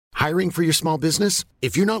Hiring for your small business?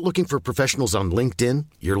 If you're not looking for professionals on LinkedIn,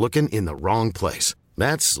 you're looking in the wrong place.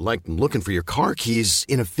 That's like looking for your car keys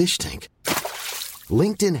in a fish tank.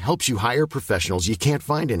 LinkedIn helps you hire professionals you can't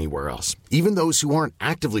find anywhere else, even those who aren't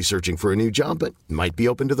actively searching for a new job but might be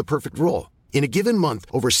open to the perfect role. In a given month,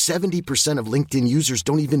 over 70% of LinkedIn users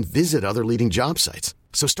don't even visit other leading job sites.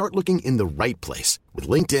 So start looking in the right place. With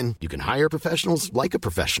LinkedIn, you can hire professionals like a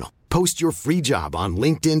professional. Post your free job on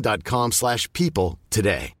linkedin.com/people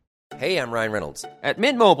today. Hey, I'm Ryan Reynolds. At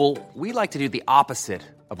Mint Mobile, we like to do the opposite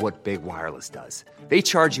of what Big Wireless does. They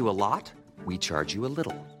charge you a lot, we charge you a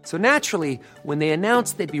little. So naturally, when they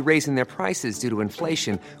announced they'd be raising their prices due to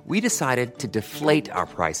inflation, we decided to deflate our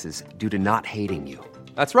prices due to not hating you.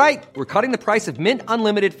 That's right. We're cutting the price of Mint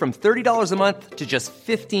Unlimited from $30 a month to just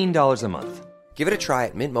 $15 a month. Give it a try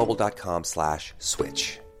at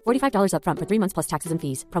mintmobile.com/switch. $45 up front for 3 months plus taxes and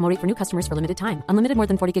fees. Promo rate for new customers for limited time. Unlimited more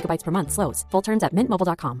than 40 gigabytes per month. Slows full terms at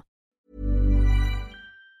mintmobile.com.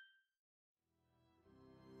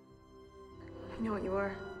 I know what you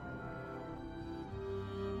are.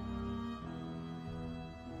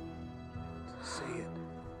 Say it.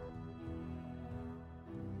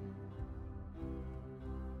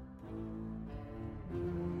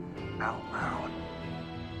 Out loud.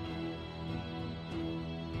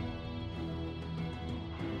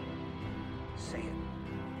 Say it.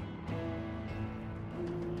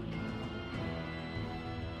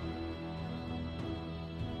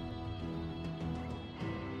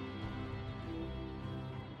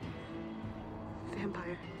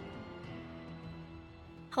 Vampire.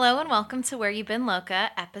 Hello and welcome to Where You Been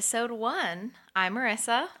Loca, episode 1. I'm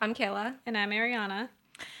Marissa. I'm Kayla. And I'm Ariana.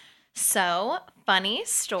 So, funny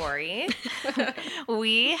story.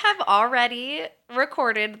 We have already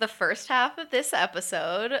recorded the first half of this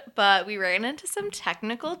episode, but we ran into some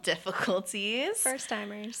technical difficulties. First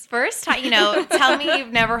timers. First time, tell me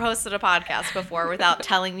you've never hosted a podcast before without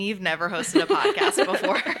telling me you've never hosted a podcast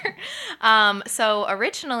before. So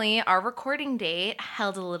originally, our recording date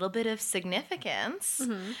held a little bit of significance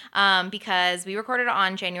because we recorded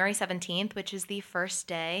on January 17th, which is the first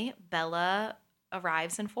day Bella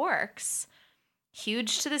arrives in Forks.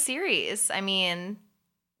 Huge to the series. I mean,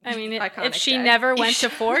 if she never went to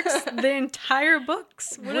Forks, the entire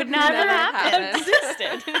books would never have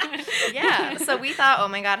existed. Yeah. So we thought, oh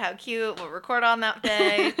my God, how cute. We'll record on that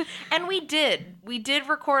day. And we did. We did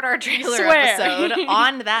record our trailer episode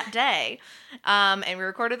on that day. And we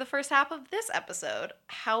recorded the first half of this episode.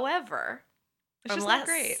 However, It's just not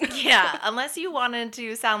great. Yeah, unless you wanted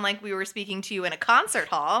to sound like we were speaking to you in a concert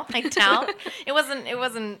hall, I doubt. It wasn't, It's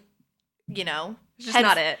just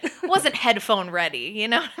not it. Wasn't headphone ready, you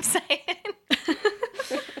know what I'm saying?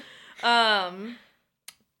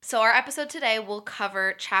 So our episode today will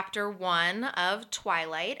cover chapter 1 of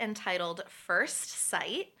Twilight entitled First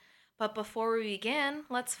Sight. But before we begin,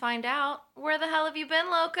 let's find out, where the hell have you been,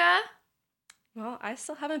 Loca? Well, I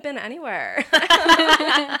still haven't been anywhere.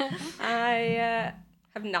 I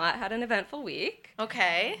have not had an eventful week.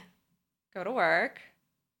 Okay. Go to work.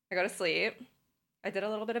 I go to sleep. I did a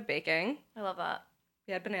little bit of baking. I love that.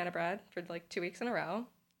 We had banana bread for like 2 weeks in a row.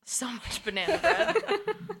 So much banana bread.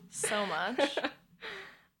 So much.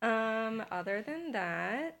 Other than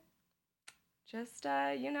that, just,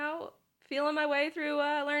 feeling my way through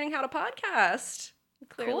learning how to podcast.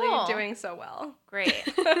 Clearly Cool. doing so well. Great.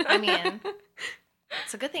 I mean,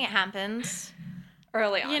 it's a good thing it happened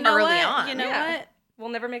Early on. You know Early what? on. You know Yeah. what? We'll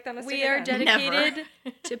never make that mistake We are again. dedicated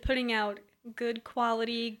to putting out good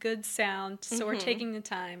quality, good sound. So we're taking the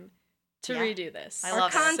time to redo this. I Our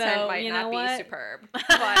love it. content So, might you not know be what? superb.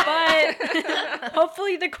 But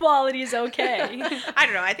hopefully the quality is okay. I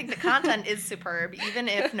don't know. I think the content is superb. Even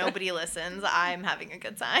if nobody listens, I'm having a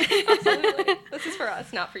good time. Absolutely. This is for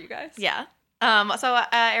us, not for you guys. Yeah.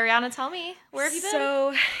 Ariana, tell me, where have you been?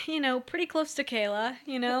 So, pretty close to Kayla,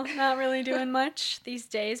 not really doing much these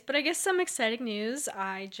days. But I guess some exciting news.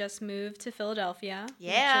 I just moved to Philadelphia.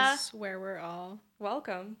 Yeah. Which is where we're all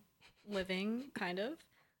Welcome. living, kind of.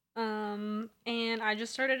 And I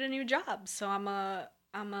just started a new job. So I'm a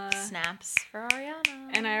Snaps for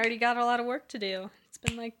Ariana. and I already got a lot of work to do. It's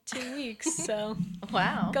been like 2 weeks, so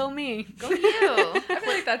Wow. go me. Go you. I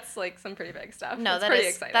feel like that's like some pretty big stuff. No, that's that pretty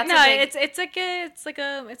is- exciting. that's- No, a big-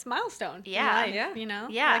 it's a milestone. Yeah. In life, Yeah.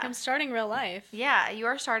 Yeah. Like I'm starting real life. Yeah, you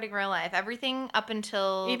are starting real life. Everything up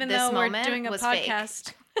until Even this though moment we're doing a was fake.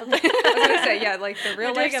 podcast. I was gonna say, yeah, like the real We're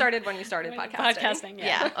life doing a- started when you started podcasting.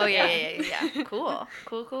 Yeah. Oh yeah. Cool.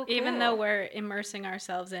 Cool. Even though we're immersing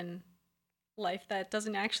ourselves in life that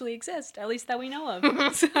doesn't actually exist, at least that we know of.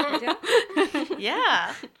 So, Yeah.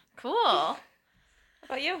 Yeah. Cool. How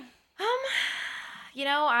about you?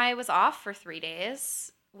 I was off for 3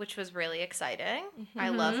 days. which was really exciting. I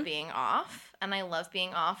love being off, and I love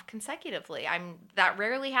being off consecutively. That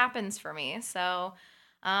rarely happens for me. So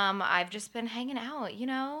I've just been hanging out,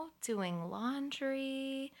 doing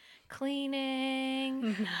laundry,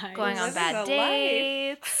 cleaning, Nice. going on Living bad the life.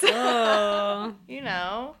 dates. Oh.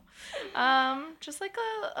 Just like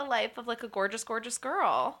a life of like a gorgeous, gorgeous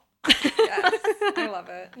girl. Yes, I love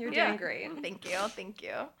it. You're Yeah. doing great. Thank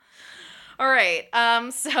you. All right.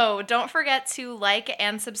 So don't forget to like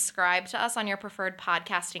and subscribe to us on your preferred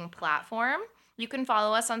podcasting platform. You can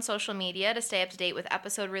follow us on social media to stay up to date with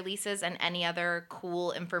episode releases and any other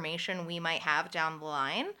cool information we might have down the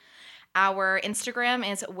line. Our Instagram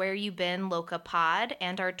is Where You Been Loca Pod,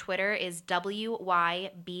 and our Twitter is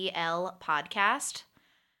WYBL Podcast.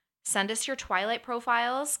 Send us your Twilight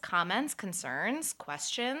profiles, comments, concerns,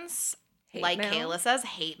 questions. Hate Like mail. Kayla says,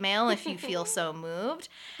 hate mail if you feel so moved,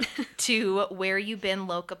 to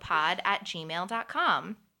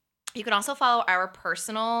whereyoubeenlocapod@gmail.com. You can also follow our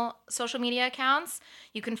personal social media accounts.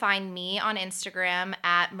 You can find me on Instagram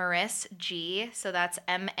at Maris G. So that's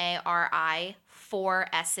MARI 4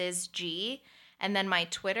 S's G. And then my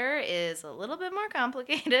Twitter is a little bit more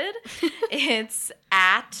complicated. It's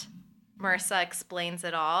at Marissa Explains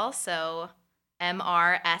It All. So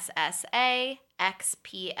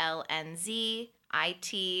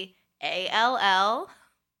MRSSAXPLNZITALL.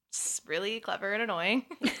 It's really clever and annoying.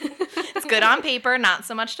 It's good on paper, not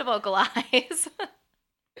so much to vocalize.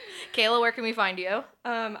 Kayla, where can we find you?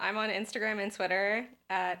 I'm on Instagram and Twitter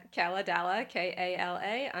at Kaladala,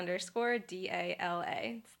 KALA_DALA.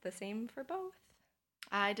 It's the same for both.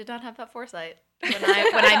 I did not have that foresight when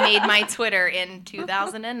I made my Twitter in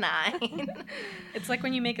 2009. It's like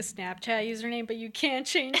when you make a Snapchat username, but you can't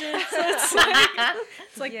change it. So it's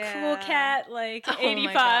like Yeah. cool cat, like Oh my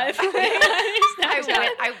 85. God.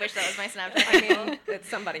 I wish that was my Snapchat I handle. mean, it's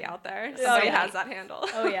somebody out there. Somebody yeah. has that handle.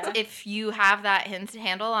 Oh, yeah. If you have that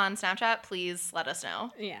handle on Snapchat, please let us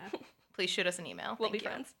know. Yeah. Please shoot us an email. We'll Thank be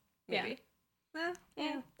you. friends. Yeah. Maybe.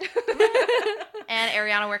 Yeah. And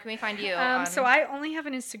Ariana, where can we find you? So I only have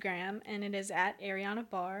an Instagram, and it is at Ariana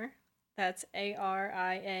Bar. That's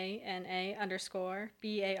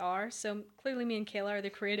ARIANA_BAR. So clearly me and Kayla are the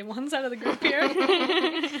creative ones out of the group here.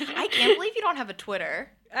 I can't believe you don't have a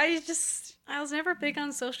Twitter. I was never big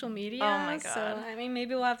on social media. Oh my God. So, I mean,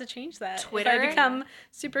 maybe we'll have to change that. Twitter? If I become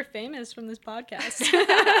super famous from this podcast.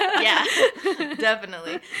 Yeah,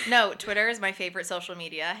 definitely. No, Twitter is my favorite social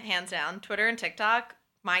media, hands down. Twitter and TikTok,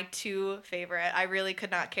 my two favorite. I really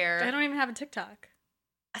could not care. I don't even have a TikTok.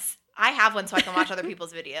 I have one so I can watch other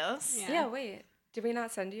people's videos. Yeah. Wait. Did we not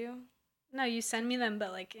send you? No, you send me them,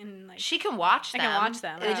 but like in like. She can watch I them. can watch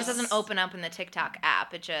them. It just Oh. doesn't open up in the TikTok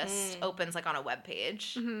app. It just opens like on a web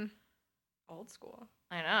page. Mhm. Old school.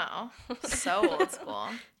 I know. So old school.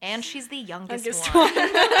 And she's the youngest Youngest one.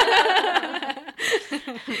 one.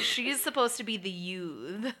 She's supposed to be the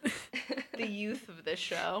youth. The youth of this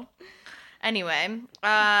show. Anyway,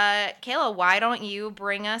 Kayla, why don't you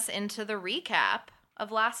bring us into the recap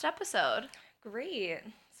of last episode? Great.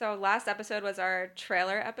 So last episode was our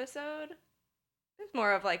trailer episode. It's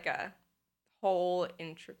more of like a whole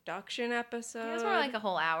introduction episode. It was more like a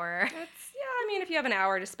whole hour. I mean, if you have an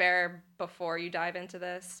hour to spare before you dive into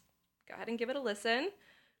this, go ahead and give it a listen.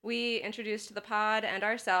 We introduced the pod and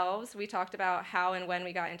ourselves. We talked about how and when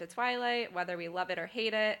we got into Twilight, whether we love it or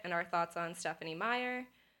hate it, and our thoughts on Stephenie Meyer.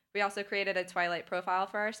 We also created a Twilight profile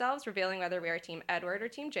for ourselves, revealing whether we are Team Edward or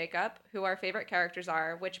Team Jacob, who our favorite characters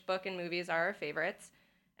are, which book and movies are our favorites,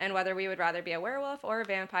 and whether we would rather be a werewolf or a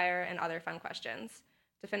vampire, and other fun questions.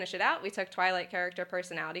 To finish it out, we took Twilight character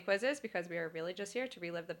personality quizzes because we are really just here to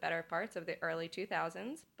relive the better parts of the early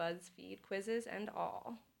 2000s, BuzzFeed quizzes and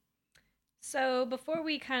all. So before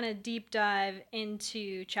we kind of deep dive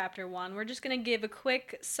into chapter 1, we're just going to give a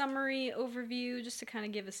quick summary overview just to kind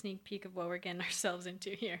of give a sneak peek of what we're getting ourselves into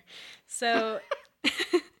here. So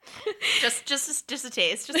just a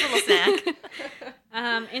taste, just a little snack.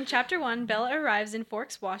 in chapter 1, Bella arrives in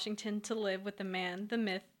Forks, Washington to live with the man, the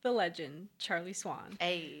myth, the legend, Charlie Swan.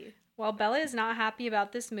 Hey. While Bella is not happy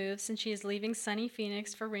about this move since she is leaving sunny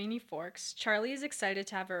Phoenix for rainy Forks, Charlie is excited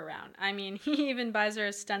to have her around. I mean, he even buys her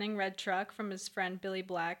a stunning red truck from his friend Billy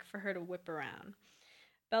Black for her to whip around.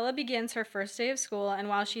 Bella begins her first day of school, and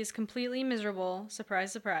while she is completely miserable,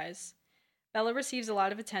 surprise, surprise, Bella receives a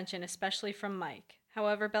lot of attention, especially from Mike.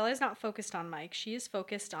 However, Bella is not focused on Mike. She is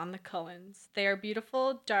focused on the Cullens. They are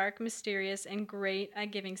beautiful, dark, mysterious, and great at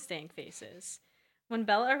giving stank faces. When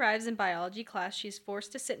Bella arrives in biology class, she is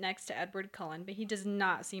forced to sit next to Edward Cullen, but he does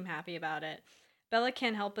not seem happy about it. Bella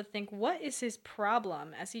can't help but think, what is his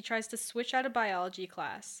problem, as he tries to switch out of biology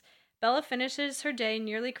class. Bella finishes her day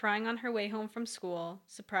nearly crying on her way home from school.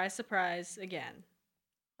 Surprise, surprise, again.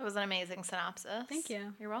 It was an amazing synopsis. Thank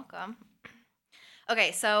you. You're welcome.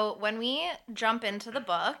 Okay, so when we jump into the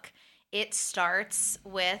book, it starts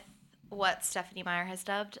with what Stephenie Meyer has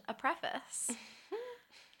dubbed a preface.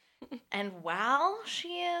 And while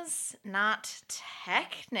she is not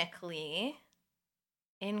technically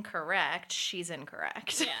incorrect, she's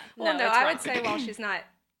incorrect. Yeah. Well, no, it's I wrong. would say while she's not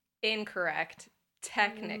incorrect,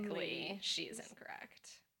 technically she's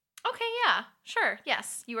incorrect. Okay, yeah, sure.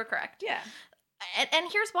 Yes, you were correct. Yeah. And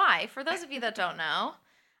here's why. For those of you that don't know,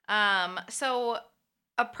 so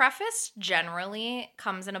a preface generally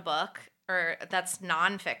comes in a book or that's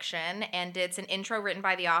nonfiction, and it's an intro written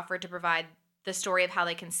by the author to provide the story of how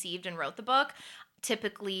they conceived and wrote the book.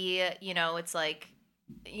 Typically, it's like,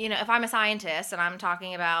 if I'm a scientist and I'm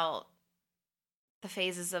talking about the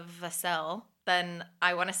phases of a cell, then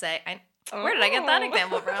I want to say, where did I get that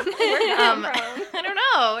example from? Where'd it come from? I don't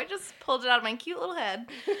know. I just pulled it out of my cute little head.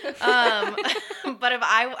 But if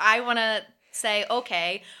I want to say,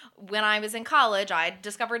 okay, when I was in college, I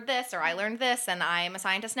discovered this or I learned this and I'm a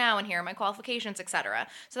scientist now and here are my qualifications, etc.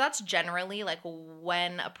 So that's generally like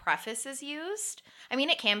when a preface is used. I mean,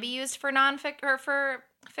 it can be used for or for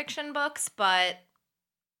fiction books, but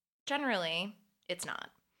generally it's not,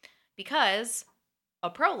 because a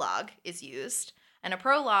prologue is used. And a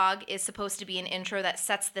prologue is supposed to be an intro that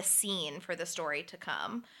sets the scene for the story to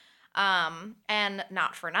come. And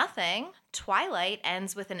not for nothing, Twilight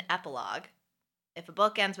ends with an epilogue. If a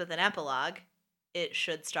book ends with an epilogue, it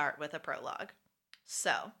should start with a prologue.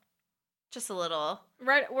 So, just a little.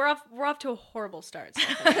 Right, we're off to a horrible start.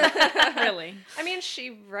 Really. I mean,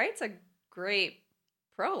 she writes a great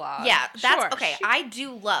prologue. Yeah, that's Sure. okay. I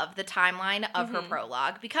do love the timeline of her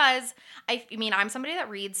prologue because I mean, I'm somebody that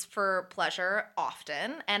reads for pleasure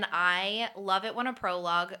often, and I love it when a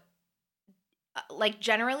prologue, like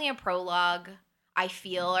generally a prologue, I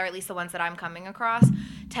feel, or at least the ones that I'm coming across,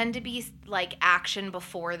 tend to be like action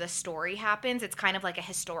before the story happens. It's kind of like a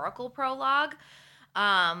historical prologue.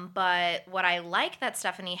 But what I like that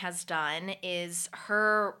Stephenie has done is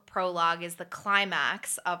her prologue is the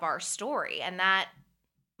climax of our story, and that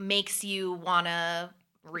makes you want to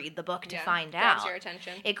read the book to find out. Grabs your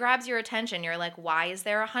attention. It grabs your attention. You're like, why is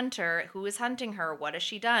there a hunter? Who is hunting her? What has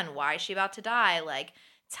she done? Why is she about to die? Like,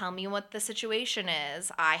 tell me what the situation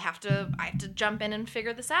is. I have to jump in and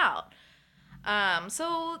figure this out.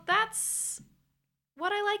 So that's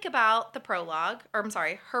what I like about the prologue, or I'm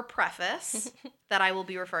sorry, her preface, that I will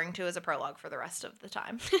be referring to as a prologue for the rest of the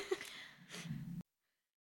time.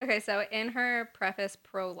 Okay, so in her preface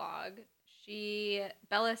prologue,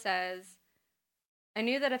 Bella says, I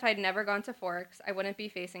knew that if I'd never gone to Forks, I wouldn't be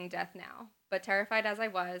facing death now. But terrified as I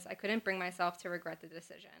was, I couldn't bring myself to regret the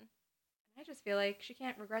decision. I just feel like she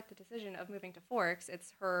can't regret the decision of moving to Forks.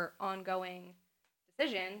 It's her ongoing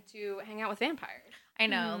decision to hang out with vampires. I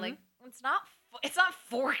know, like, it's not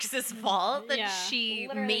Forks' fault that she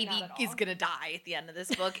Literally maybe not at all. is gonna die at the end of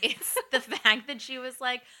this book. It's the fact that she was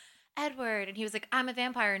like, Edward, and he was like, I'm a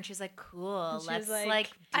vampire, and she was like, cool, she let's was like like,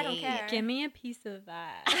 I don't date." care. Give me a piece of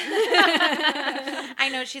that. I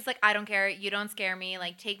know, she's like, I don't care, you don't scare me,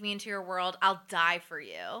 like, take me into your world, I'll die for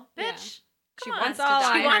you. Yeah. Bitch, She come on. wants to all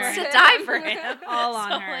die on She wants her. to him. die for him. All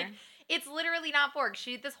on So, her. like, it's literally not Forks.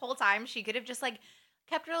 This whole time, she could have just, like,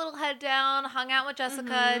 kept her little head down, hung out with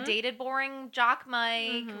Jessica, dated boring jock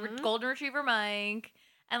Mike, golden retriever Mike,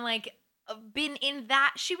 and, like, been in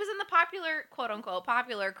that. She was in the popular, quote unquote,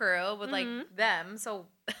 popular crew with, like, them. So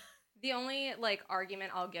The only, like,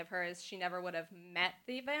 argument I'll give her is she never would have met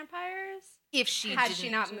the vampires if she had she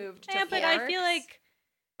didn't- not moved to Yeah, but I feel Forks. like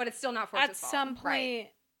But it's still not Forks' at fault. some point,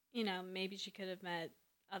 Right. maybe she could have met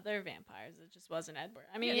other vampires. It just wasn't Edward.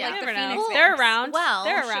 I mean, Yeah, you like the never know. Phoenix They're vamps. around. Well,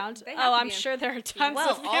 they're should- around. they have Oh, to I'm be in- sure there are tons Well,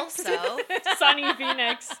 of vamps. also- Sunny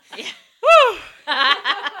Phoenix. Yeah. Woo!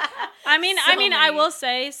 I mean, So I many will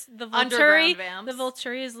say the underground Volturi. vamps. The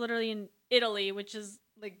Volturi is literally in Italy, which is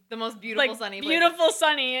like the most beautiful like sunny place. beautiful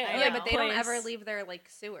sunny. Yeah, know. but they don't place. ever leave their, like,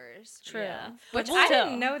 sewers. True. Yeah. Which But I still.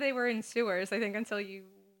 didn't know they were in sewers, I think, until you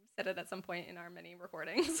said it at some point in our many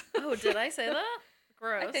recordings. Oh, did I say that?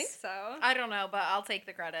 Gross. I think so. I don't know, but I'll take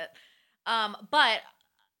the credit. But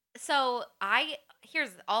so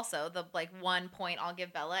here's also the like one point I'll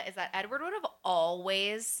give Bella is that Edward would have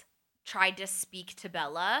always tried to speak to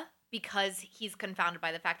Bella because he's confounded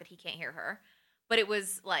by the fact that he can't hear her. But it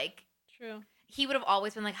was like True. he would have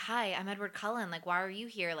always been like, "Hi, I'm Edward Cullen. Like, why are you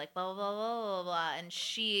here? Like, blah blah blah blah blah blah." And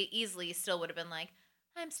she easily still would have been like,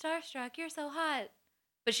 "I'm starstruck. You're so hot."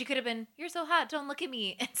 But she could have been, "You're so hot. Don't look at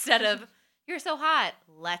me," instead of, you're so hot.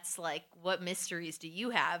 Let's, like, what mysteries do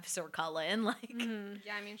you have, Sir Cullen? Like,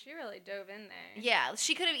 Yeah, I mean, she really dove in there. yeah,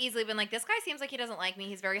 she could have easily been like, this guy seems like he doesn't like me.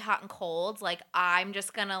 He's very hot and cold. Like, I'm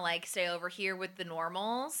just gonna, like, stay over here with the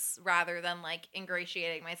normals rather than, like,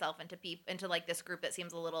 ingratiating myself into like, this group that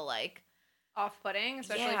seems a little, like... Off-putting,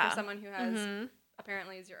 especially Yeah. for someone who has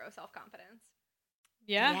apparently zero self-confidence.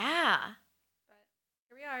 Yeah. Yeah. But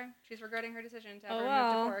here we are. She's regretting her decision to Oh, ever move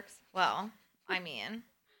well. to Forks. Well, I mean,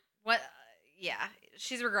 what? Yeah,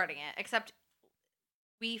 she's regretting it. Except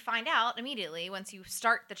we find out immediately once you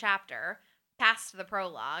start the chapter, past the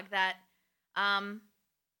prologue, that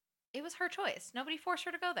it was her choice. Nobody forced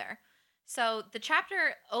her to go there. So the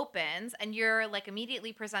chapter opens, and you're like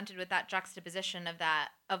immediately presented with that juxtaposition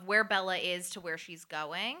of where Bella is to where she's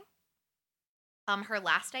going. Her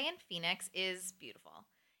last day in Phoenix is beautiful.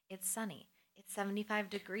 It's sunny. It's 75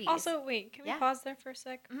 degrees. Also, wait, can we Yeah. pause there for a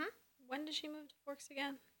sec? Mhm. When did she move to Forks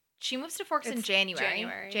again? She moves to Forks in It's January.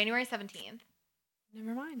 January. January 17th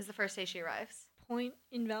Never mind. is the first day she arrives. Point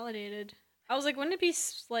invalidated. I was like, wouldn't it be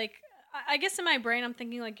like? I guess in my brain, I'm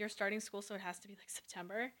thinking like you're starting school, so it has to be like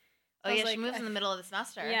September. Oh, I was yeah, she like, moves in the middle of the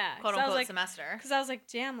semester. Yeah, 'cause Quote I was unquote like- semester. Because I was like,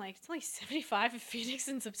 damn, like it's only 75 in Phoenix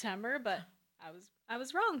in September, but I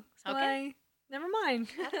was wrong. So Okay. never mind.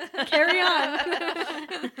 Carry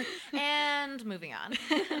on. And moving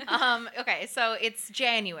on. Okay, so it's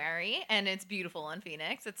January and it's beautiful in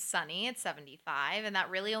Phoenix. It's sunny, it's 75, and that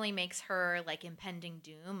really only makes her like impending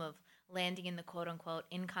doom of landing in the quote unquote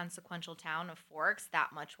inconsequential town of Forks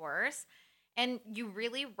that much worse. And you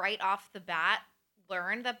really right off the bat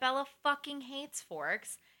learn that Bella fucking hates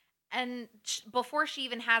Forks. And before she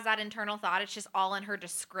even has that internal thought, it's just all in her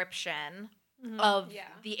description of Yeah.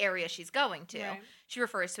 the area she's going to. Right. She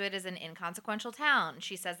refers to it as an inconsequential town.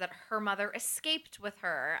 She says that her mother escaped with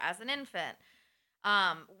her as an infant.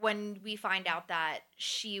 When we find out that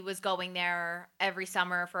she was going there every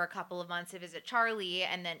summer for a couple of months to visit Charlie,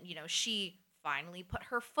 and then, you know, she finally put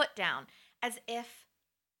her foot down, as if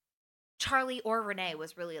Charlie or Renee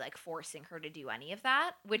was really like forcing her to do any of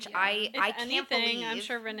that, which Yeah. I If can't anything, believe. I'm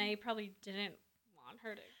sure Renee probably didn't want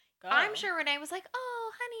her to go. I'm sure Renee was like,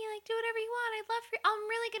 "Oh, honey, like do whatever you want. I'd love for you. I'm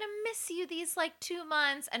really gonna miss you these like 2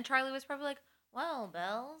 months." And Charlie was probably like, "Well,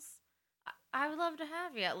 Bells, I would love to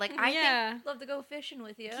have you." Like I yeah. Love to go fishing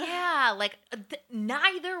with you. think, yeah, like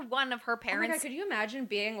neither one of her Oh my parents. god, could you imagine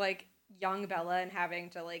being like young Bella and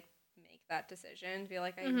having to like make that decision? Be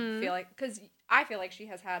like, I Mhm. feel like, because I feel like she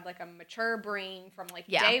has had like a mature brain from like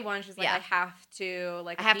Yeah. day one. She's like, Yeah. I have to,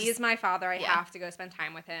 like, I have if to he is my father, I yeah. have to go spend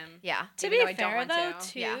time with him. Yeah, To even be though I don't fair, want though, to.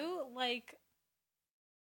 too, Yeah. like,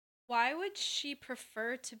 why would she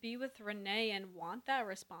prefer to be with Renee and want that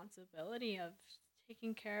responsibility of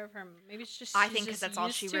taking care of her? Maybe it's just I she's think because just that's all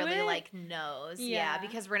used she to really it? like knows. Yeah. Yeah.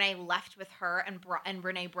 Because Renee left with her and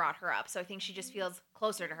Renee brought her up, so I think she just feels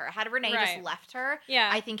closer to her. Had Renee just Right. left her, Yeah.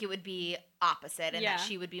 I think it would be opposite, and Yeah. that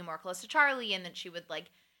she would be more close to Charlie, and that she would like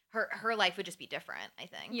her life would just be different. I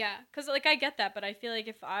think. Yeah, because like I get that, but I feel like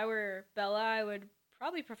if I were Bella, I would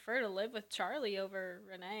probably prefer to live with Charlie over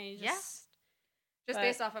Renee. Yeah. Just Just But-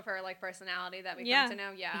 based off of her like personality that we Yeah. come to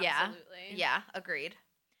know. Yeah, Yeah. absolutely. Yeah, agreed.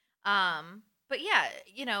 But yeah,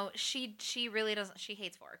 you know, she really doesn't. She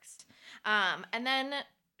hates Forks. And then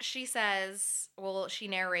she says, well, she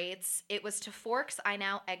narrates, "It was to Forks I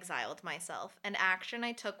now exiled myself, an action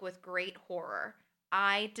I took with great horror.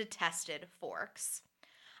 I detested Forks."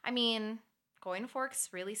 I mean, going to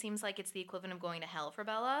Forks really seems like it's the equivalent of going to hell for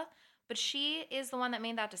Bella, but she is the one that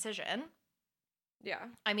made that decision. Yeah.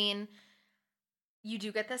 I mean, you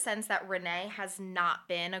do get the sense that Renee has not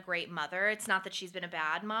been a great mother. It's not that she's been a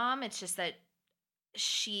bad mom. It's just that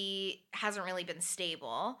she hasn't really been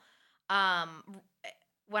stable.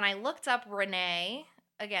 When I looked up Renee,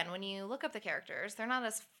 again, when you look up the characters, they're not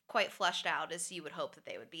as quite fleshed out as you would hope that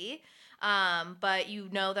they would be. But you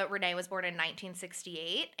know that Renee was born in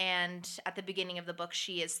 1968, and at the beginning of the book,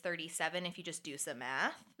 she is 37 if you just do some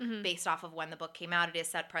math. Mhm. Based off of when the book came out, it is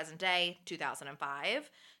set present day, 2005.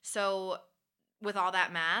 So with all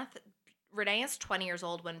that math, Renee is 20 years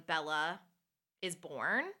old when Bella is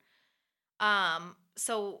born.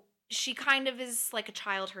 So she kind of is like a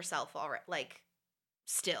child herself already, like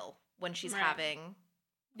still when she's Right. having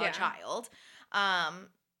a Yeah. child.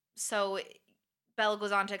 So Bella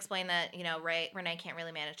goes on to explain that, you know, Renee can't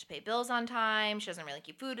really manage to pay bills on time. She doesn't really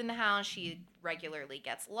keep food in the house. She regularly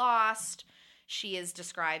gets lost. She is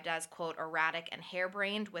described as, quote, erratic and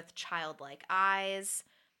harebrained with childlike eyes.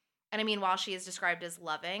 And I mean, while she is described as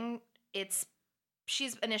loving,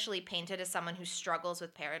 she's initially painted as someone who struggles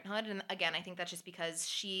with parenthood. And again, I think that's just because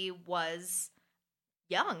she was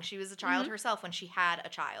young. She was a child herself when she had a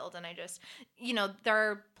child. And I just, there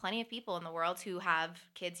are plenty of people in the world who have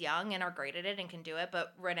kids young and are great at it and can do it.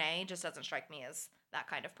 But Renee just doesn't strike me as that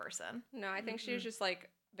kind of person. No, I think she was just like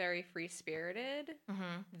very free-spirited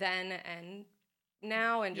then and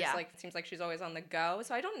now, and just like it seems like she's always on the go.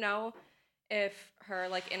 So I don't know if her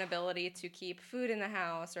like inability to keep food in the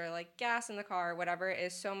house or like gas in the car or whatever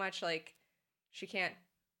is so much like she can't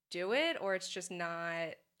do it, or it's just not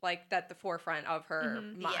like that the forefront of her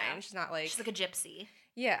mind. Yeah. She's not like, she's like a gypsy.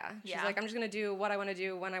 Yeah. She's like, I'm just going to do what I want to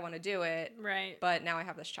do when I want to do it. Right. But now I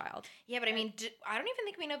have this child. Yeah, but I mean, I don't even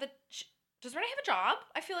think we know that. Does Renee have a job?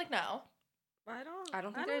 I feel like no. I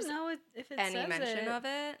don't think there's know if it any says mention it. of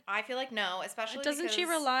it. I feel like no, especially Doesn't she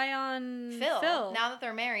because rely on Phil? Phil? Now that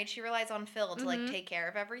they're married, she relies on Phil to like take care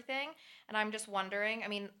of everything. And I'm just wondering, I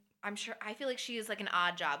mean, I feel like she is like an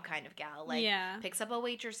odd job kind of gal. Like, picks up a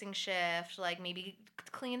waitressing shift, like maybe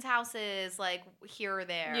cleans houses, like here or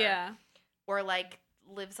there. Yeah. Or like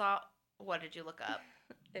lives off. What did you look up?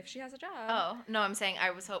 If she has a job. Oh, no, I'm saying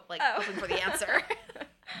I was hoping for the answer.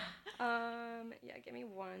 Yeah, give me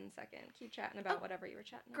 1 second. Keep chatting about whatever you were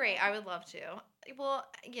chatting Great, about. I would love to. Well,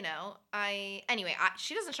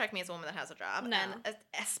 she doesn't strike me as a woman that has a job. No. And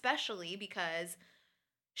especially because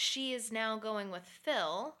she is now going with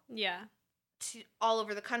Phil Yeah. to all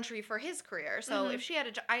over the country for his career. So if she had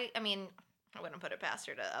a job, I wouldn't put it past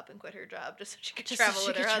her to up and quit her job just so she could travel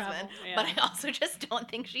with her husband. Yeah. But I also just don't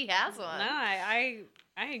think she has one. No, I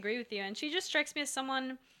agree with you. And she just strikes me as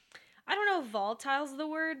someone, I don't know if volatile's the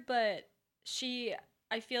word, but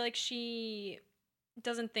I feel like she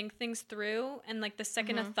doesn't think things through, and like the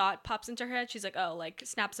second a thought pops into her head, she's like, oh, like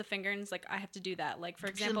snaps a finger and is like, I have to do that. Like, for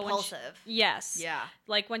example, she's impulsive. Yes. Yeah.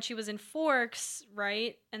 Like when she was in Forks,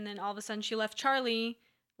 right? And then all of a sudden she left Charlie.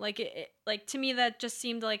 Like like to me that just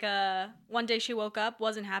seemed like one day she woke up,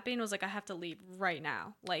 wasn't happy, and was like, I have to leave right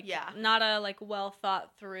now. Like, not a like well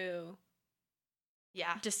thought through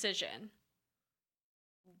decision.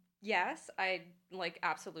 Yes, I like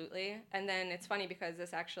absolutely. And then it's funny because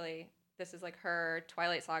this is like her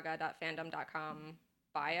twilightsaga.fandom.com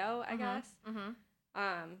bio, I guess.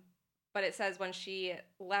 But it says when she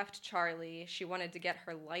left Charlie, she wanted to get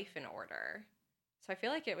her life in order. So I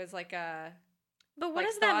feel like it was like a But what like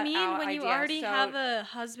does that mean thought-out when you idea. already have a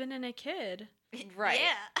husband and a kid? Right.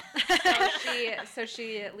 Yeah. So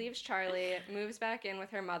she leaves Charlie, moves back in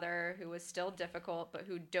with her mother, who was still difficult, but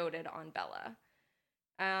who doted on Bella.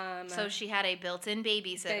 So she had a built-in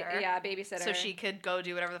babysitter. Babysitter. So she could go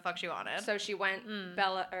do whatever the fuck she wanted. So she went,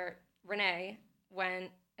 Renee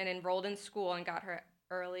went and enrolled in school and got her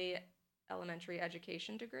early elementary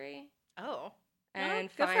education degree. Oh. And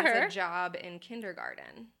good for finds her. a job in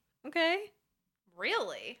kindergarten. Okay.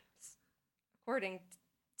 Really? According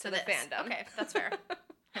to the this. fandom. Okay, that's fair.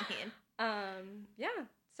 I mean. Yeah.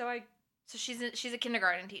 So she's a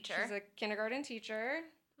kindergarten teacher. She's a kindergarten teacher.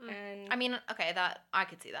 And I mean, okay, that I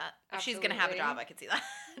could see that. If she's gonna have a Absolutely. job, I could see that.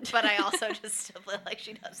 But I also just still feel like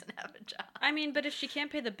she doesn't have a job. I mean, but if she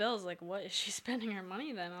can't pay the bills, like, what is she spending her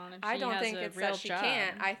money then on? If I she don't has think a it's real that she job?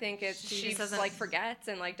 can't. I think it's She she just just doesn't- like forgets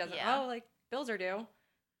and like doesn't. Yeah. Oh, like bills are due.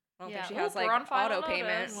 I don't Yeah. think she Oop, has like we're on final auto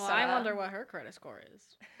payments. notice. Well, I wonder what her credit score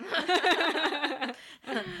is.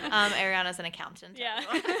 Ariana's an accountant. Yeah.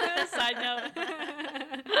 Side note.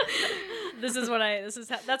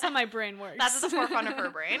 That's how my brain works. That's at the forefront of her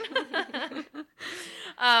brain.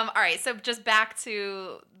 All right, so just back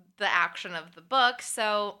to the action of the book.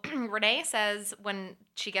 So Renee says when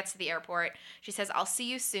she gets to the airport, she says, I'll see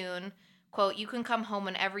you soon. Quote, you can come home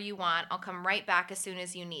whenever you want. I'll come right back as soon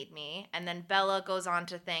as you need me. And then Bella goes on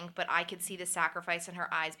to think, but I could see the sacrifice in her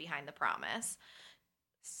eyes behind the promise.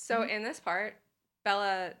 So in this part,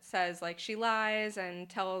 Bella says like she lies and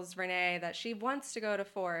tells Renee that she wants to go to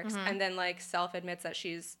Forks, and then like self-admits that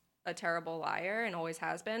she's a terrible liar and always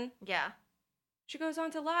has been. Yeah. She goes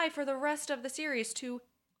on to lie for the rest of the series to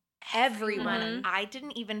everyone. I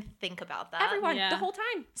didn't even think about that. Everyone, Yeah. the whole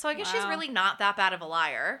time. So I guess she's Wow. really not that bad of a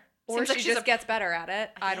liar. Or Seems she like she's just gets better at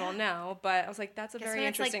it. I don't know. But I was like, that's a guess very when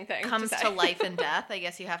it's, interesting thing. comes to, to say. life and death, I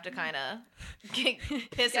guess you have to kind of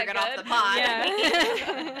piss or Get get off good. the pot.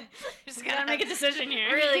 Yeah. Just Gotta make a decision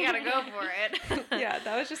here. Really gotta go for it. Yeah,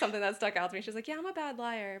 that was just something that stuck out to me. She was like, yeah, I'm a bad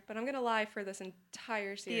liar, but I'm going to lie for this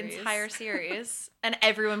entire The series. entire series, and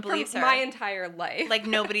everyone For believes her. my entire life. Like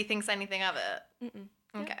nobody thinks anything of it.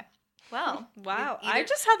 Okay. Well, Wow. either- I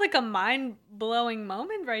just had like a mind-blowing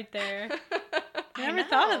moment right there. I never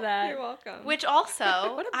thought know. of that. You're welcome. Which also,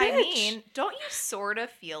 What a I bitch. mean, don't you sort of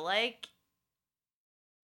feel like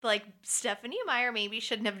Stephanie Meyer maybe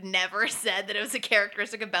shouldn't have never said that it was a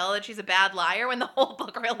characteristic of Bella that she's a bad liar when the whole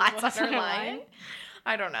book relies on her Wasn't her lying? lying?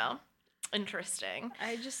 I don't know. Interesting.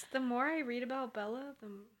 The more I read about Bella,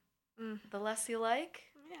 The less you like?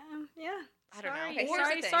 yeah. I don't know. Sorry, Okay, here's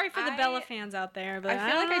the thing. sorry for the Bella I- fans out there, but I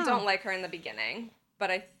feel like I know. don't like her in the beginning,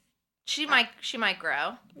 but She might grow.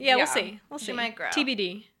 Yeah, Yeah. we'll see. We'll She see. might grow.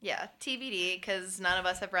 TBD. Yeah, TBD, because none of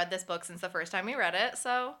us have read this book since the first time we read it,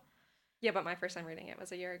 so yeah, but my first time reading it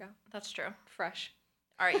was a year ago. that's true. Fresh.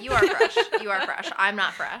 All right, you are fresh. You are fresh. I'm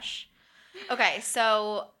not fresh. Okay,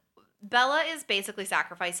 so Bella is basically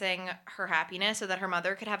sacrificing her happiness so that her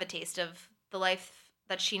mother could have a taste of the life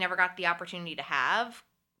that she never got the opportunity to have,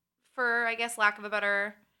 for, I guess, lack of a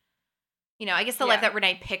better, I guess the life Yeah. that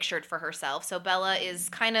Renee pictured for herself. So Bella is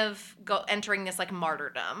kind of entering this, like,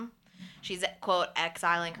 martyrdom. She's, quote,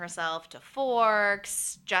 exiling herself to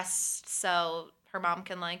Forks just so her mom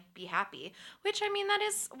can, like, be happy. Which, I mean, that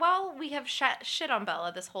is, well, we have shit on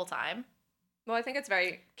Bella this whole time. Well, I think it's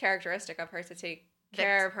very characteristic of her to take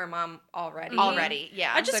care of her mom already. Already,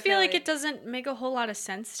 yeah. I just I feel feel like like- it doesn't make a whole lot of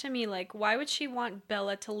sense to me. Like, why would she want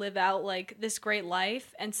Bella to live out, like, this great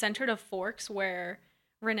life and send her to Forks where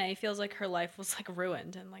Renee feels like her life was, like,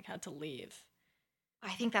 ruined and, like, had to leave?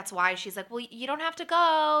 I think that's why she's like, well, you don't have to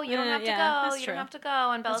go. You don't have to yeah, go. that's You true. don't have to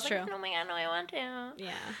go. And Bella's That's like, true. oh my God, no, I want to.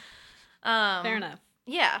 Yeah. Fair enough.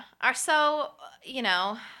 Yeah. So,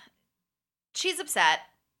 she's upset.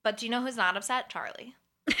 But do you know who's not upset? Charlie.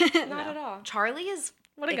 Not at all. Charlie is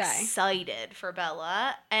What a guy. excited for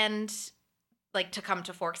Bella and like to come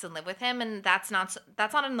to Forks and live with him, and that's not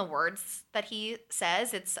in the words that he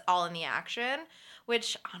says. It's all in the action,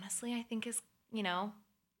 which honestly I think is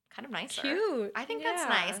kind of nicer. Cute. I think that's Yeah,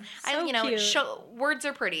 nice. so cute. Words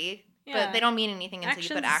are pretty, but Yeah. they don't mean anything until you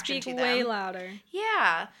put action speak to them. way louder.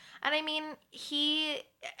 Yeah. And I mean,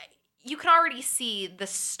 you can already see the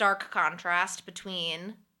stark contrast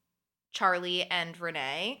between Charlie and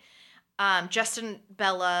Renee. Just in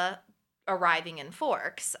Bella arriving in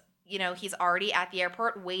Forks, he's already at the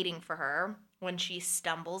airport waiting for her when she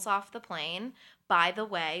stumbles off the plane. By the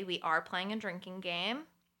way, we are playing a drinking game.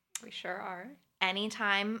 We sure are.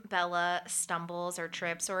 Anytime Bella stumbles or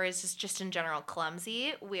trips or is just in general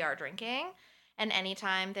clumsy, we are drinking. And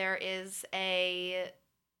anytime there is a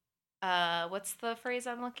what's the phrase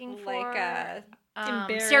I'm looking for? Like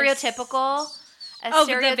Embarrassed. Stereotypical. The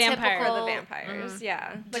vampire. for the vampires.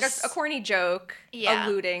 Yeah. Like Just- a corny joke Yeah.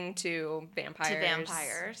 alluding to vampires. To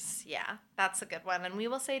vampires. Yeah, that's a good one. And we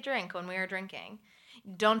will say drink when we are drinking.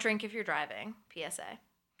 Don't drink if you're driving. PSA.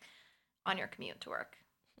 On your commute to work.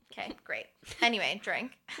 Okay, great. Anyway,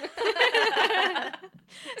 drink.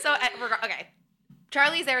 Okay.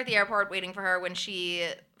 Charlie's there at the airport waiting for her when she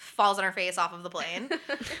falls on her face off of the plane.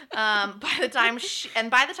 By the time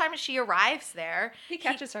she arrives there, He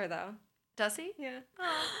catches her though. does he? Yeah. Is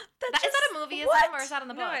that a movie? Is it, or is that in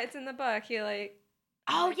the book? No, it's in the book. He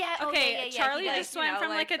Oh yeah. Okay, yeah. Charlie like, just you went know, from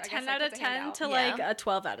like, like a I guess, 10 like, out of puts a hand 10 out. to Yeah. like a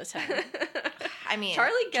 12 out of 10. I mean,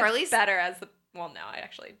 Charlie's Charlie's better as the. Well, no, I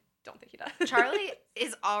actually don't think he does. Charlie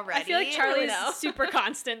is already. I feel like Charlie's know. super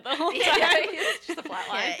constant the whole time. Yeah, he's just a flat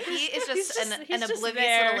line. Yeah, he is just an he's just oblivious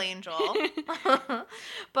there. little angel.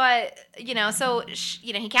 But, so,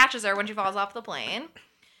 he catches her when she falls off the plane.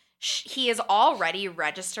 He has already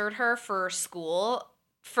registered her for school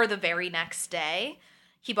for the very next day.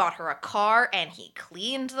 He bought her a car and he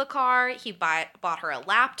cleaned the car. He bought her a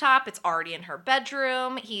laptop. It's already in her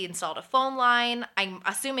bedroom. He installed a phone line. I'm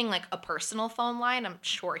assuming like a personal phone line. I'm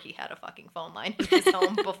sure he had a fucking phone line in his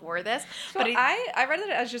home before this. But I read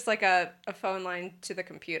it as just like a phone line to the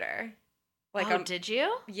computer. Like did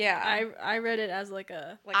you? yeah. I read it as like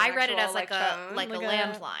a Like I an read it actual, as like a phone. like a Like a-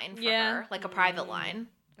 landline for yeah. her, like a private line.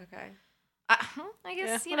 Okay. I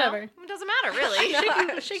guess Yeah, whatever. it doesn't matter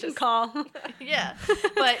really. she can call. Yeah,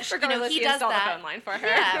 but Regardless, he he does installed that. a phone line for her.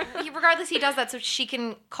 Yeah, regardless, he does that so she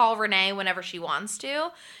can call Renee whenever she wants to,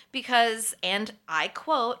 because, and I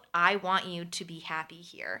quote, "I want you to be happy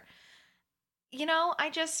here." He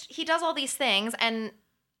does all these things, and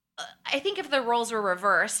I think if the roles were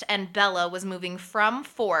reversed and Bella was moving from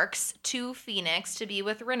Forks to Phoenix to be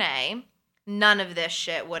with Renee, none of this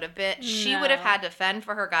shit would have been. She would have No. had to fend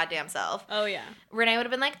for her goddamn self. Oh yeah. Renee would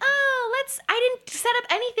have been like, I didn't set up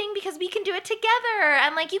anything because we can do it together.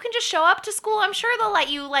 And, like, you can just show up to school. I'm sure they'll let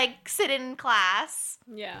you, like, sit in class.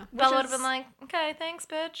 Yeah. Bella would have been like, okay, thanks,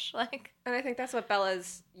 bitch. Like, And I think that's what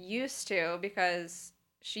Bella's used to, because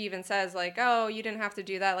she even says, like, oh, you didn't have to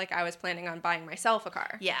do that. Like, I was planning on buying myself a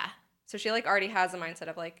car. yeah. So she, like, already has a mindset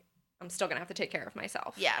of, like, I'm still going to have to take care of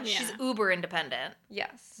myself. Yeah. She's Yeah. uber independent.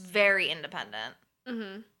 Yes. Very independent.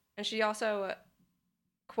 Mm-hmm. And she also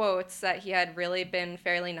quotes that he had really been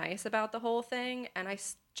fairly nice about the whole thing. And I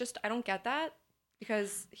don't get that,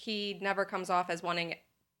 because he never comes off as wanting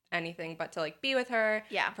anything but to like be with her.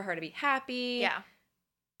 Yeah. For her to be happy. Yeah.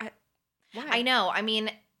 Why? I know. I mean,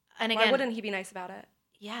 and again, Why wouldn't he be nice about it?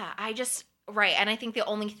 yeah, right. And I think the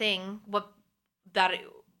only thing that it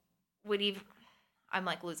would even, I'm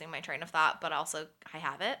like losing my train of thought, but also I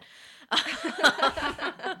have it.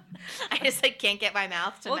 I just like can't get my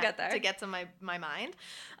mouth to, We'll get there. to get to my mind.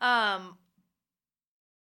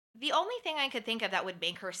 The only thing I could think of that would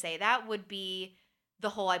make her say that would be the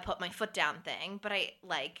whole "I put my foot down" thing. But I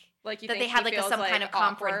like Like you that think they had he like feels, some kind of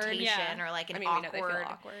awkward? confrontation Yeah. or like an I mean, we know they awkward. feel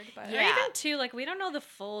awkward, but Or Yeah. even too, like we don't know the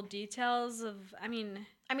full details of. I mean,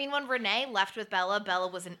 When Renee left with Bella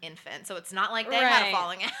was an infant, so it's not like they had a Right.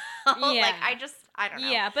 falling out. Yeah. Like I don't know.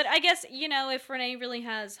 yeah, but I guess if Renee really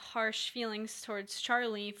has harsh feelings towards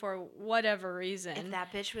Charlie for whatever reason, If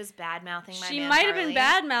that bitch was bad mouthing my she man might have been Charlie-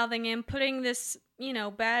 bad mouthing him, putting this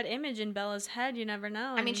bad image in Bella's head. You never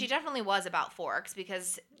know. I mean, and- she definitely was about Forks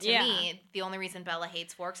because to Yeah. me, the only reason Bella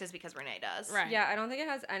hates Forks is because Renee does. Right. Yeah, I don't think it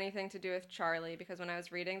has anything to do with Charlie because when I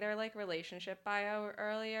was reading their like relationship bio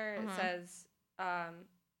earlier, it says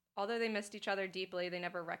although they missed each other deeply, they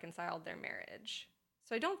never reconciled their marriage.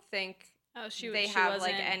 So I don't think they have like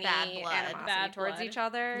wasn't any bad blood. animosity Bad towards blood. each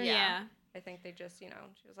other. Yeah. I think they just, she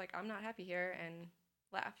was like, I'm not happy here and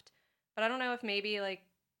left. But I don't know if maybe like,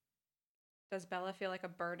 does Bella feel like a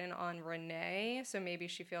burden on Renee? So maybe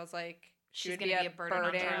she feels like she She's would gonna be be a a burden on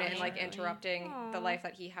burden Charlie. and like Charlie. interrupting the Aw. life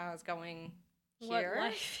that he has going What here.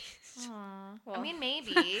 life is- Aw. Well, I mean,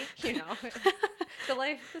 maybe.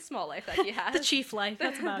 the small life that he has. the chief life.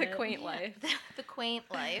 That's about the it. quaint life. The quaint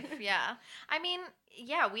life, yeah. I mean,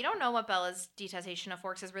 yeah, we don't know what Bella's detestation of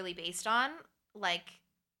Forks is really based on. Like,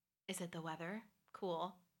 is it the weather?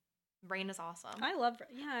 Cool. Rain is awesome. I love.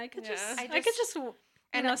 Yeah, I could Yeah. just. I I could just- just.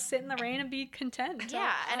 and- Sit in the rain and be content.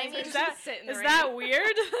 Yeah, and I mean, Is that, sit in the is rain. that weird?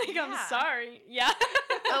 Like, I'm Yeah. sorry. Yeah.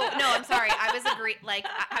 oh no, I'm sorry. I was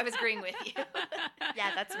I was agreeing with you.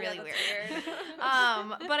 Yeah, that's really that's weird. weird.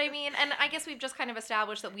 But I mean, and I guess we've just kind of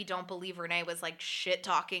established that we don't believe Renee was like shit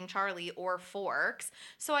talking Charlie or Forks.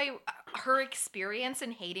 So her experience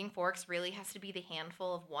in hating Forks really has to be the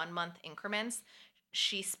handful of 1 month increments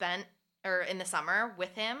she spent or in the summer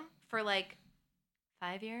with him for like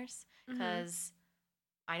 5 years. Because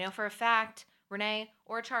I know for a fact Renee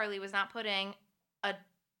or Charlie was not putting a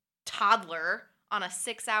toddler on a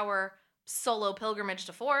 6-hour solo pilgrimage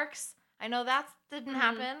to Forks. I know that didn't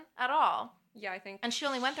happen at all. Yeah, I think. And she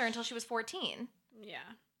only went there until she was 14 Yeah.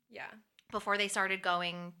 Yeah. before they started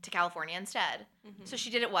going to California instead. So she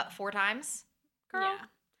did it, 4 times? Girl, Yeah.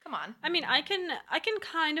 come on. I mean, I can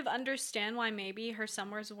kind of understand why maybe her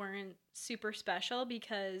summers weren't super special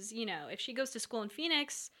because, if she goes to school in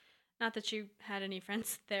Phoenix, not that you had any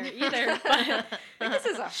friends there either, but This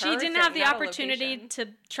is a she her didn't thing, have the not a opportunity location. to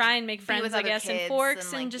try and make friends, with I other guess, in kids Forks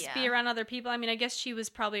and, and like, just be yeah. around other people. I mean, I guess she was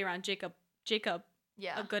probably around Jacob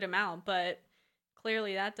Yeah. a good amount, but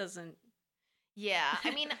clearly that doesn't Yeah. I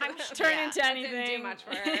mean, I'm sure. turn yeah. into That didn't do anything. much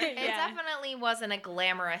for her. It Yeah. definitely wasn't a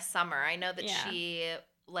glamorous summer. I know that Yeah. she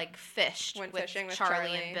like fished Went with fishing with Charlie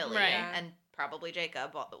Charlie. and Billy Right. and probably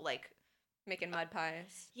Jacob. Like, Making mud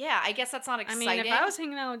pies. yeah, I guess that's not I exciting. mean, if I was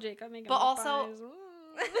hanging out with Jacob making But mud also- pies,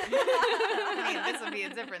 I mean, this would be a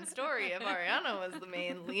different story if Ariana was the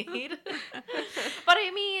main lead. But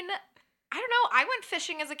I mean, I don't know. I went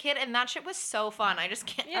fishing as a kid, and that shit was so fun. I just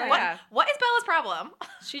can't. Yeah. What, Yeah. what is Bella's problem?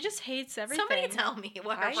 she just hates everything. Somebody tell me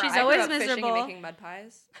what her I problem She's grew always up fishing and miserable. making mud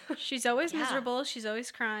pies. She's always Yeah. miserable. She's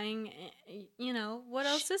always crying. What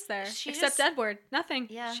else is there? she Except just- Edward. Nothing.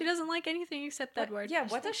 Yeah. She doesn't like anything except Edward. Yeah,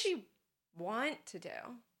 what does she want to do?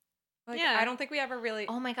 Like, Yeah. I don't think we ever really.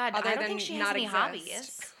 Oh my god! Other I don't than think she has not any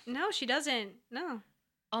exist. hobbies. No, she doesn't. No.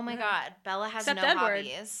 Oh my god, Bella has Except no Edward.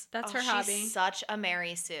 hobbies. That's Oh, her hobby. She's such a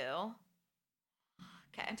Mary Sue.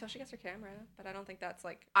 Okay, Until she gets her camera, but I don't think that's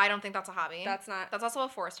like. I don't think that's a hobby. That's not. That's also a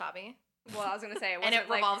forced hobby. Well, I was gonna say it And wasn't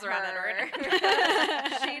it revolves like around her.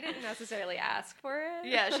 Edward. She didn't necessarily ask for it.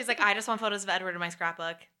 Yeah, she's like, I just want photos of Edward in my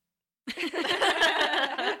scrapbook.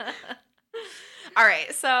 All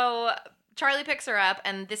right, so Charlie picks her up,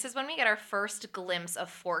 and this is when we get our first glimpse of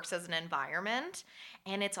Forks as an environment.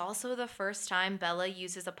 And it's also the first time Bella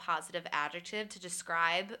uses a positive adjective to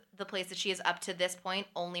describe the place that she has up to this point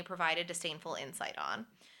only provided disdainful insight on.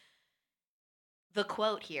 The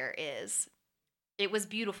quote here is, "It was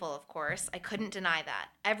beautiful, of course. I couldn't deny that.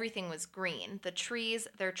 Everything was green. The trees,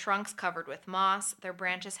 their trunks covered with moss, their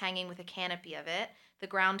branches hanging with a canopy of it, the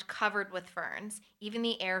ground covered with ferns, even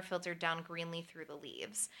the air filtered down greenly through the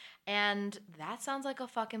leaves." And that sounds like a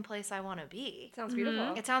fucking place I want to be. Sounds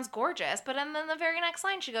beautiful. It sounds gorgeous. But then the very next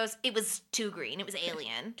line she goes, "It was too green. It was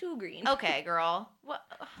alien." Too green. Okay, girl.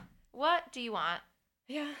 What do you want?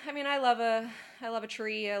 Yeah, I mean, I love a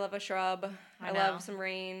tree. I love a shrub. I know. love some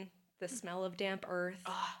rain. The smell of damp earth.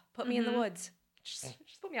 Put me in the woods. Just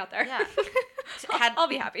put me out there. Yeah. I'll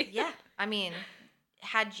be happy. Yeah. I mean,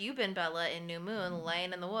 had you been Bella in New Moon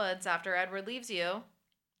laying in the woods after Edward leaves you,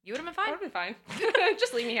 you would have been fine. I would have been fine.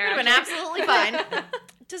 Just leave me here. You would have been absolutely fine.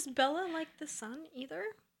 Does Bella like the sun either?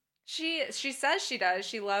 She says she does.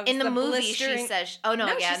 She loves In the movie, blistering... she says, oh no,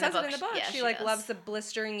 yeah, she in says the book. it in the book. Yeah, she like does. loves the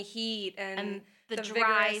blistering heat and the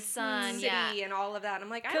dry vigorous sun, city yeah. and all of that. I'm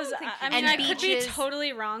like, I Because don't think I mean, And I could be beaches.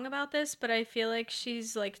 totally wrong about this, but I feel like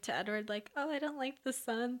she's like to Edward, like, oh, I don't like the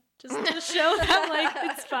sun, just to show that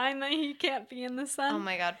like it's fine that he can't be in the sun. Oh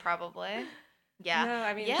my god, probably. Yeah. No,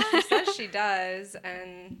 I mean, yeah. she says she does,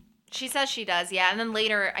 and She says she does, yeah. And then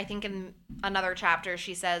later, I think in another chapter,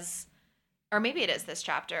 she says, or maybe it is this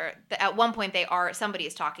chapter, that at one point somebody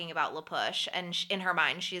is talking about La Push, and in her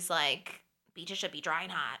mind, she's like, beaches should be dry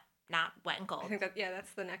and hot, not wet and I cold. think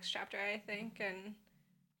that's the next chapter, I think, and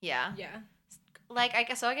Yeah. yeah. Like, I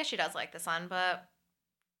guess she does like the sun, but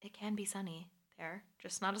it can be sunny there,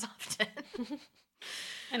 just not as often.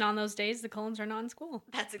 And on those days, the Cullens are not in school.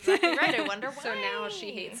 That's exactly right. I wonder why. So now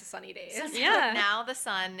she hates the sunny days. So Yeah. now the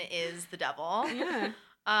sun is the devil. Yeah.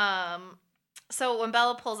 So when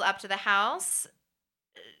Bella pulls up to the house,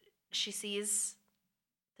 she sees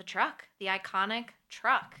the truck, the iconic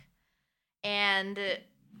truck. And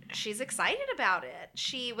she's excited about it.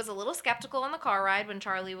 She was a little skeptical on the car ride when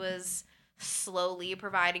Charlie was slowly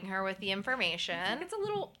providing her with the information. It's a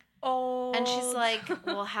little old. And she's like,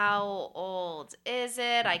 well, how old is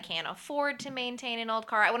it? I can't afford to maintain an old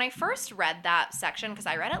car. When I first read that section, because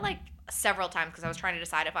I read it like several times because I was trying to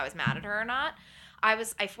decide if I was mad at her or not,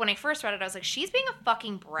 when I first read it, I was like, she's being a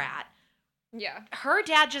fucking brat. Yeah. Her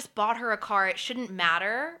dad just bought her a car. It shouldn't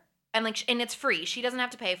matter. And it's free. She doesn't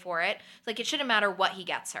have to pay for it. Like, it shouldn't matter what he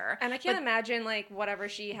gets her. And I can't imagine, like, whatever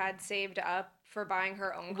she had saved up for buying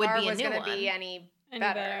her own Would car be a was new going to be one. any Any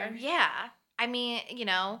better. better. Yeah. I mean,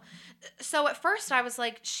 so at first I was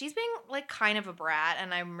like, she's being like kind of a brat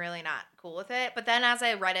and I'm really not cool with it. But then as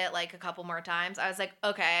I read it like a couple more times, I was like,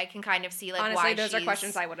 okay, I can kind of see like Honestly, why those are she's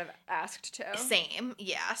questions I would have asked too. same.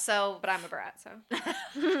 Yeah. So, But I'm a brat, so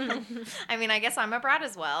I mean, I guess I'm a brat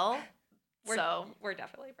as well. we're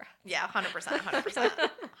definitely brats. Yeah, 100%, 100%,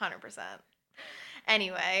 100%.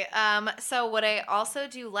 Anyway, so what I also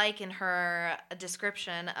do like in her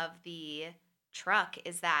description of the truck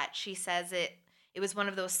is that she says it was one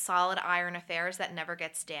of those solid iron affairs that never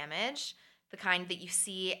gets damaged, the kind that you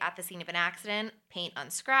see at the scene of an accident, paint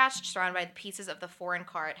unscratched, surrounded by the pieces of the foreign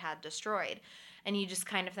car it had destroyed. And you just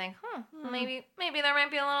kind of think, maybe there might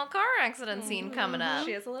be a little car accident scene coming up.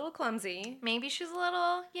 She is a little clumsy. Maybe she's a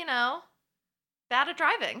little, bad at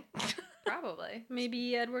driving. Probably.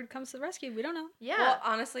 Maybe Edward comes to the rescue. We don't know. Yeah. Well,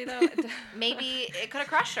 honestly, though, Maybe it could have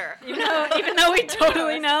crushed her. Even though we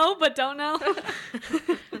totally know, but don't know.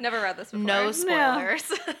 never read this before. No spoilers.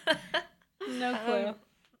 No clue.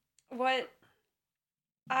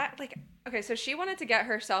 Okay, so she wanted to get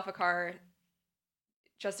herself a car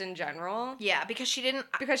just in general. Yeah, because she didn't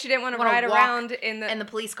want to wanna ride walk around in the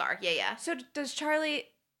police car. Yeah. So does Charlie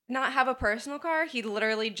not have a personal car? He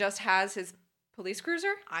literally just has his police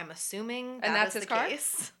cruiser? I'm assuming And that's is his the car?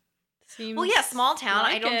 case. Seems Well, yeah, small town.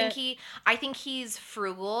 like I think he's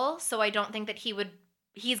frugal, so I don't think that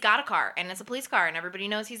he's got a car and it's a police car and everybody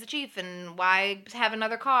knows he's the chief and why have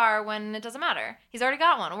another car when it doesn't matter? He's already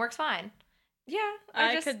got one. It works fine. Yeah.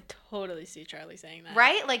 I could totally see Charlie saying that.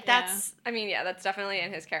 Right? Like Yeah. that's I mean, yeah, that's definitely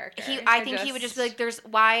in his character. I think he would just be like, "There's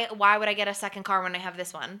why would I get a second car when I have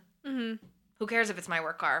this one? Mm-hmm. Who cares if it's my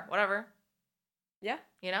work car? Whatever." Yeah.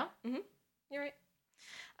 You know? You're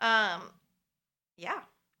right. Yeah.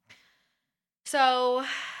 So,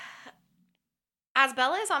 as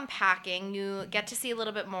Bella is unpacking, you get to see a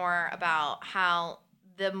little bit more about how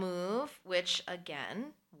the move, which again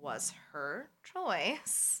was her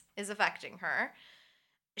choice, is affecting her.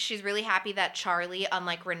 She's really happy that Charlie,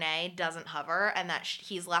 unlike Renee, doesn't hover and that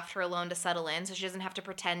he's left her alone to settle in so she doesn't have to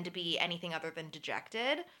pretend to be anything other than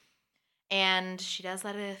dejected. And she does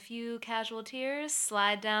let a few casual tears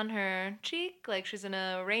slide down her cheek like she's in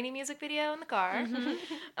a rainy music video in the car.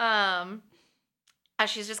 As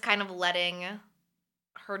she's just kind of letting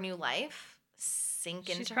her new life sink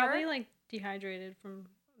into her. She's probably like dehydrated from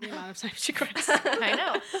the amount of time she cries. I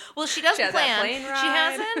know. Well, she does She has that plan. plane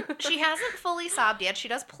ride. She hasn't fully sobbed yet. She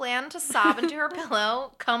does plan to sob into her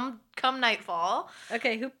pillow come nightfall.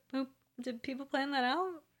 Okay, who did people plan that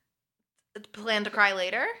out? Plan to cry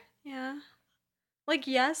later. Yeah. Like,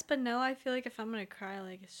 yes, but no. I feel like if I'm gonna cry,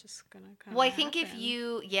 like, it's just gonna kind of Well, I think if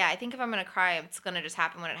I'm going to cry, it's going to just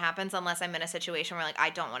happen when it happens, unless I'm in a situation where, like, I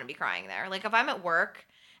don't want to be crying there. Like, if I'm at work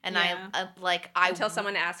and Yeah. Until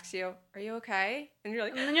someone asks you, "Are you okay?" And you're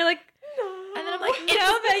like, And then you're like, And then I'm like, now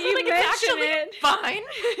that you like, mention it's it.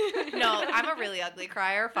 actually fine. No, I'm a really ugly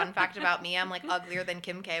crier. Fun fact about me, I'm like uglier than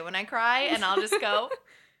Kim K when I cry, and I'll just go,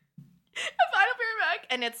 "Fine, I'll be right back."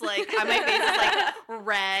 And it's like, my face is like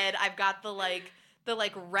red. I've got the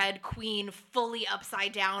Red Queen fully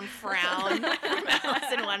upside down frown from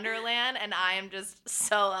Alice in Wonderland, and I am just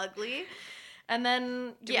so ugly. And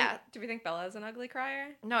then do we think Bella is an ugly crier?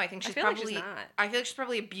 No, I think she's feel like probably. she's not. I feel like she's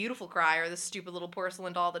probably a beautiful crier, the stupid little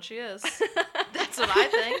porcelain doll that she is. That's what I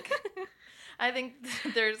think. I think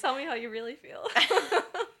there's. Tell me how you really feel.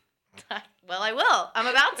 Well, I will. I'm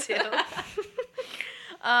about to.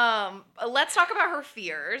 Let's talk about her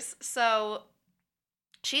fears. So,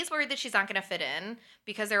 she's worried that she's not going to fit in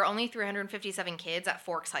because there are only 357 kids at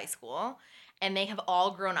Forks High School, and they have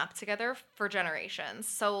all grown up together for generations.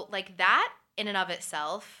 So, like, that in and of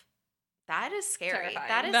itself, that is scary. Terrifying.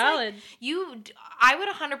 That is Valid. like, I would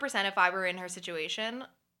 100%, if I were in her situation,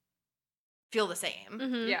 feel the same.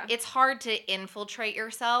 Mhm. Yeah. It's hard to infiltrate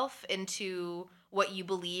yourself into what you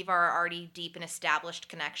believe are already deep and established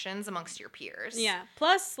connections amongst your peers. Yeah.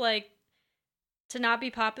 Plus, like, to not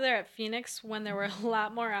be popular at Phoenix when there were a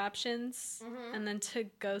lot more options, Mhm. and then to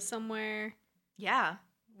go somewhere Yeah.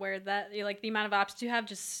 where the amount of options you have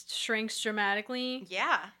just shrinks dramatically.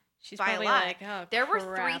 Yeah. She's By a probably lot. like, oh, There were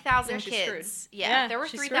crap. 3,000 Yeah, she's kids. screwed. Yeah, Yeah, there were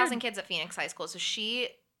she's 3,000 screwed. kids at Phoenix High School. So she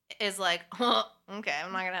is like, oh, okay,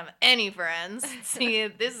 I'm not going to have any friends. See,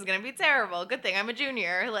 this is going to be terrible. Good thing I'm a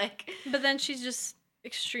junior. Like, But then she's just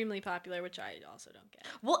extremely popular, which I also don't get.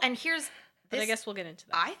 well, and here's But this. I guess we'll get into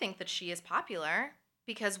that. I think that she is popular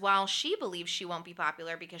because while she believes she won't be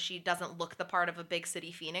popular because she doesn't look the part of a big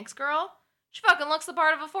city Phoenix girl, she fucking looks the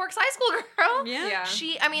part of a Forks High School girl. Yeah.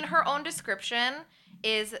 Yeah. Her own description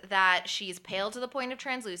is that she's pale to the point of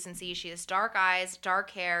translucency. She has dark eyes, dark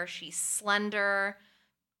hair. She's slender,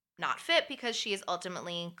 not fit because she is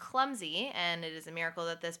ultimately clumsy. And it is a miracle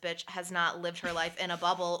that this bitch has not lived her life in a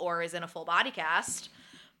bubble or is in a full body cast.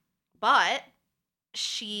 But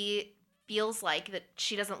she feels like that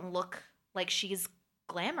she doesn't look like she's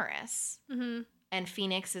glamorous. Mm-hmm. And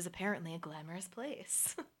Phoenix is apparently a glamorous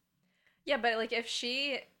place. Yeah, but like if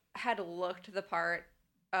she had looked the part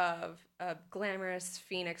of a glamorous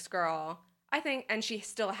Phoenix girl, I think, and she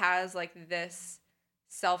still has like this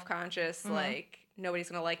self-conscious, like nobody's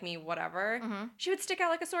gonna like me, whatever, she would stick out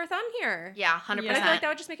like a sore thumb here. Yeah, 100%. And I feel like that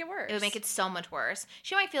would just make it worse. It would make it so much worse.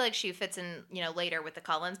 She might feel like she fits in, later with the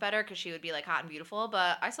Cullens better because she would be like hot and beautiful,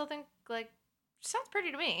 but I still think like she sounds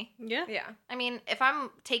pretty to me. Yeah. Yeah. I mean, if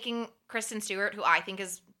I'm taking Kristen Stewart, who I think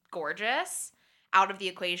is gorgeous, out of the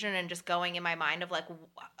equation and just going in my mind of like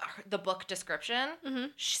the book description,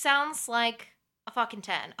 she sounds like a fucking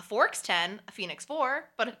 10. A Forks 10, a Phoenix 4,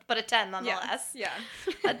 but a 10 nonetheless. Yeah.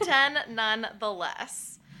 A 10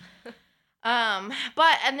 nonetheless.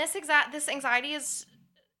 This anxiety is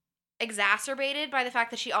exacerbated by the fact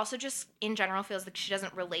that she also just in general feels like she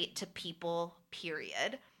doesn't relate to people,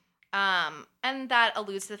 period. And that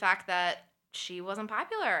alludes to the fact that she wasn't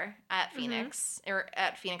popular at Phoenix or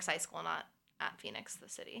at Phoenix High School, not at Phoenix, the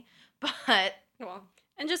city. But Well,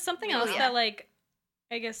 And just something Oh, else yeah. that, like,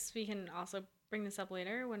 I guess we can also bring this up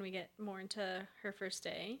later when we get more into her first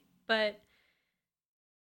day. But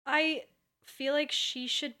I feel like she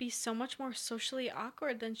should be so much more socially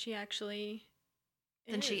awkward than she actually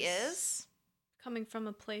is. Coming from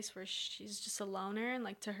a place where she's just a loner and,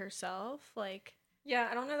 like, to herself. Like, yeah,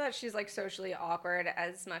 I don't know that she's like socially awkward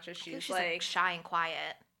as much as I think she's she's like shy and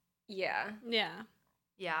quiet. yeah. yeah.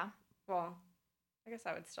 Yeah. Well, I guess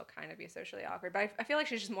I would still kind of be socially awkward, but I feel like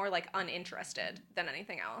she's just more like uninterested than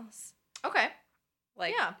anything else. Okay.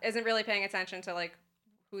 Like, Yeah. isn't really paying attention to like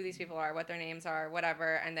who these people are, what their names are,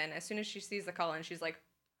 whatever. And then as soon as she sees the Cullen, she's like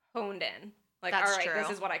honed in. Like, That's all right, true.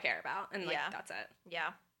 this is what I care about, and like Yeah. that's it.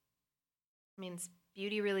 Yeah. Means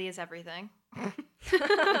beauty really is everything.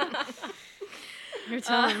 You're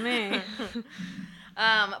telling me.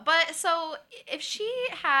 But so if she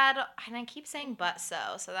had, and I keep saying but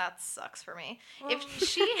so that sucks for me.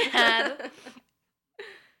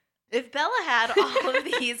 If Bella had all of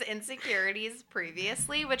these insecurities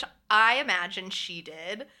previously, which I imagine she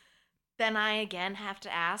did, then I again have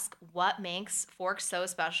to ask, what makes Forks so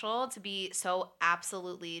special to be so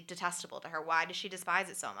absolutely detestable to her? Why does she despise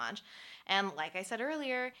it so much? And like I said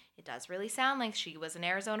earlier, it does really sound like she was an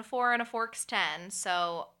Arizona 4 and a Forks 10.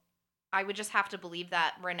 So I would just have to believe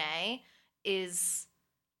that Renee is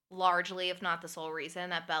largely, if not the sole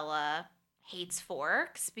reason, that Bella hates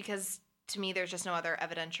Forks because to me there's just no other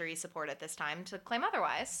evidentiary support at this time to claim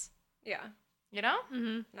otherwise. Yeah. You know?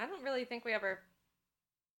 And I don't really think we ever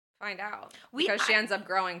find out. We- Because she ends up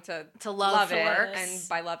growing to love it. Forks. And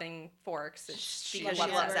by loving Forks, Because she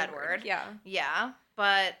loves Edward. Yeah. Yeah,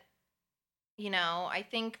 but you know, I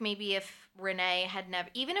think maybe if Renee had never,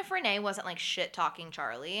 even if Renee wasn't like shit talking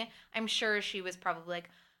Charlie, I'm sure she was probably like,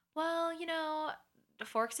 well, you know, the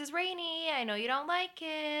Forks is rainy. I know you don't like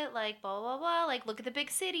it. Like blah blah blah. Like look at the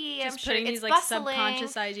big city. Just I'm sure putting it's these like bustling.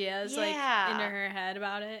 subconscious ideas like Yeah. into her head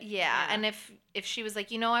about it. Yeah, and if she was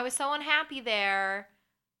like, you know, I was so unhappy there,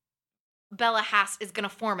 Bella is gonna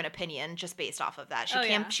form an opinion just based off of that.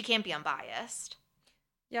 She can't be unbiased.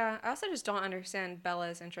 Yeah, I also just don't understand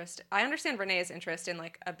Bella's interest. I understand Renee's interest in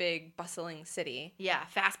like a big bustling city. Yeah,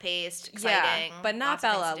 fast paced, exciting. Yeah, but not lots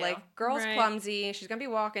of things Bella. to do. Like, girl's Right. clumsy. She's gonna be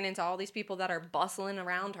walking into all these people that are bustling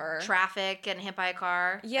around her. Traffic, getting hit by a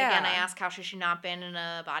car. Yeah. Again, I asked how should she not been in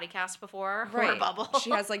a body cast before or a Right. bubble.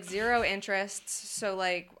 She has like zero interests. So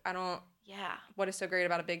like, I don't. Yeah. What is so great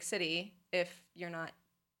about a big city if you're not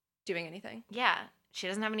doing anything? Yeah. She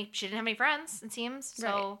didn't have any friends, it seems.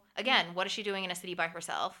 So Right. again, what is she doing in a city by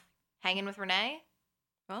herself? Hanging with Renee?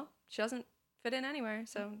 Well, she doesn't fit in anywhere.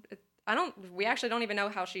 So we actually don't even know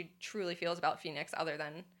how she truly feels about Phoenix other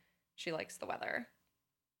than she likes the weather.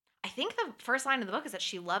 I think the first line of the book is that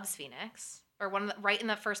she loves Phoenix. Or right in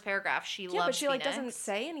the first paragraph, she loves Yeah, but she like Phoenix. doesn't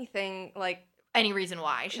say anything like any reason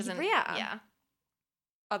why. She doesn't. Yeah. Yeah.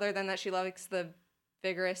 other than that she likes the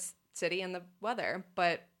vigorous city and the weather,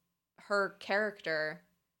 but her character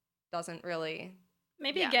doesn't really.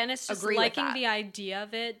 Maybe Yeah. again, it's just Agree with liking that. the idea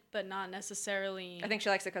of it, but not necessarily. I think she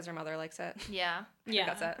likes it because her mother likes it. Yeah. I think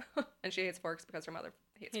that's it. And she hates Forks because her mother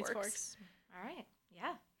hates hates Forks. Forks. All right.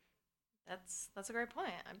 Yeah. That's a great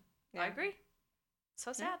point. I Yeah. agree.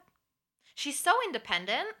 So sad. She's so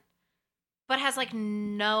independent, but has like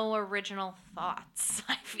no original thoughts,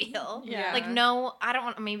 I feel. Yeah. Like no, I don't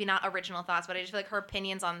want, maybe not original thoughts, but I just feel like her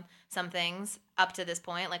opinions on some things up to this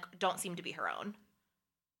point like don't seem to be her own.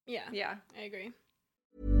 Yeah, Yeah. I agree.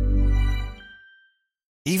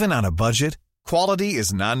 Even on a budget, quality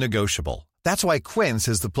is non-negotiable. That's why Quince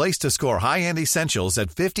is the place to score high-end essentials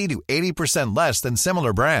at 50 to 80% less than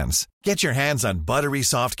similar brands. Get your hands on buttery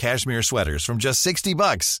soft cashmere sweaters from just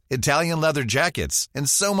 $60, Italian leather jackets, and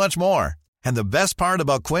so much more. And the best part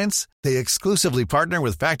about Quince, they exclusively partner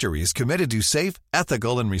with factories committed to safe,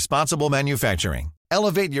 ethical, and responsible manufacturing.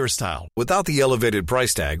 Elevate your style without the elevated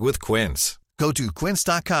price tag with Quince. Go to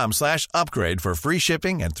quince.com/upgrade for free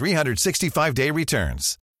shipping and 365-day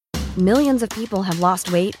returns. Millions of people have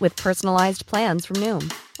lost weight with personalized plans from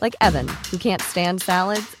Noom, like Evan, who can't stand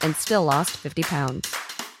salads and still lost 50 pounds.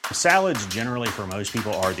 Salads generally for most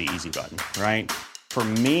people are the easy button, right? For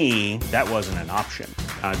me, that wasn't an option.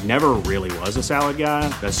 I never really was a salad guy.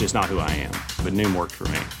 That's just not who I am. But Noom worked for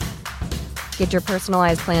me. Get your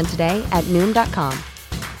personalized plan today at Noom.com.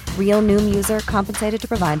 Real Noom user compensated to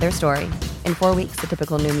provide their story. In 4 weeks, the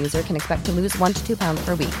typical Noom user can expect to lose 1 to 2 pounds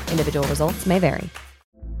per week. Individual results may vary.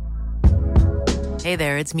 Hey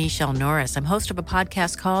there, it's Michelle Norris. I'm host of a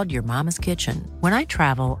podcast called Your Mama's Kitchen. When I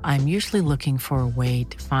travel, I'm usually looking for a way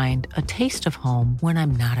to find a taste of home when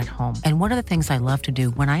I'm not at home. And one of the things I love to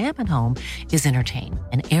do when I am at home is entertain.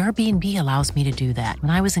 And Airbnb allows me to do that.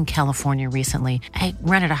 When I was in California recently, I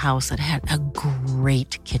rented a house that had a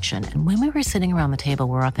great kitchen. And when we were sitting around the table,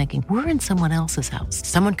 we were all thinking, we're in someone else's house.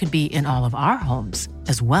 Someone could be in all of our homes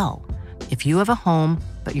as well. If you have a home,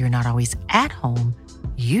 but you're not always at home,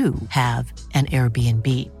 you have an Airbnb.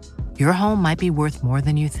 Your home might be worth more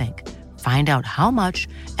than you think. Find out how much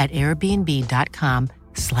at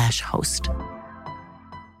airbnb.com/host.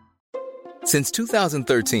 Since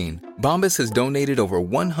 2013, Bombas has donated over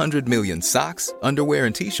 100 million socks, underwear,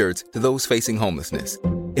 and T-shirts to those facing homelessness.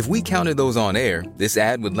 If we counted those on air, this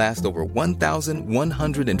ad would last over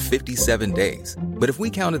 1,157 days. But if we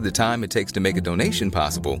counted the time it takes to make a donation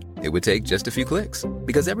possible, it would take just a few clicks.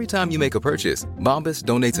 Because every time you make a purchase, Bombas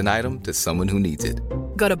donates an item to someone who needs it.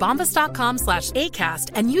 Go to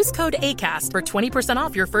bombas.com/ACAST and use code ACAST for 20%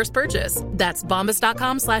 off your first purchase. That's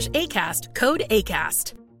bombas.com/ACAST, code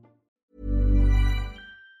ACAST.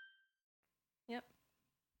 Yep.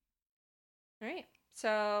 All right.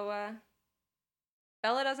 So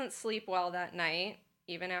Bella doesn't sleep well that night,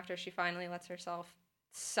 even after she finally lets herself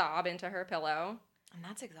sob into her pillow. And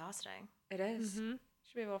that's exhausting. It is. Should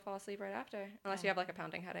be able to fall asleep right after. Unless you have like a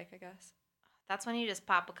pounding headache, I guess. That's when you just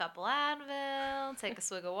pop a couple Advil, take a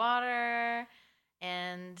swig of water,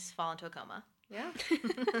 and fall into a coma. Yeah.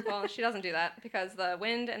 Well, she doesn't do that because the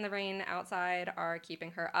wind and the rain outside are keeping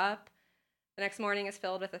her up. The next morning is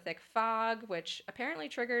filled with a thick fog, which apparently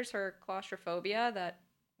triggers her claustrophobia that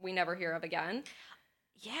we never hear of again.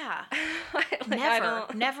 Yeah. Like,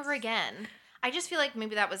 never again. I just feel like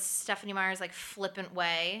maybe that was Stephenie Meyer's like flippant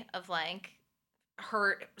way of like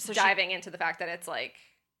her diving into the fact that it's like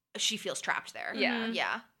she feels trapped there. Yeah.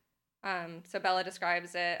 Yeah. So Bella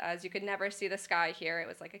describes it as you could never see the sky here. It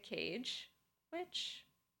was like a cage, which,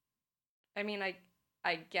 I mean,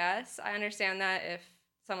 I guess I understand that if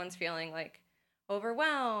someone's feeling like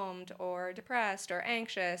overwhelmed or depressed or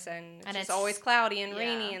anxious and it's always cloudy and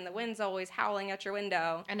rainy and the wind's always howling at your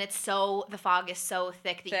window. And the fog is so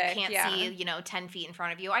thick that you can't see, 10 feet in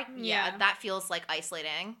front of you. That feels like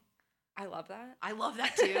isolating. I love that. I love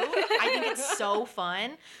that too. I think it's so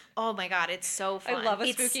fun. Oh my God, it's so fun. I love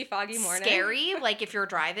a spooky, foggy morning. Scary, like if you're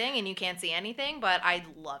driving and you can't see anything, but I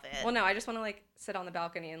love it. Well, no, I just want to like sit on the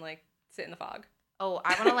balcony and like sit in the fog. Oh,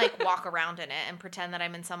 I want to like walk around in it and pretend that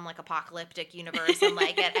I'm in some like apocalyptic universe and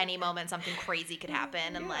like at any moment something crazy could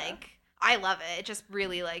happen and like I love it. It just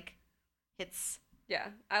really like hits. Yeah,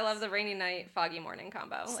 I love the rainy night, foggy morning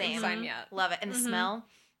combo. Same. Like, sign me up. Love it. And the smell.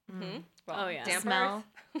 Mm-hmm. Well, oh yeah, damp smell.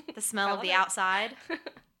 The smell of the outside.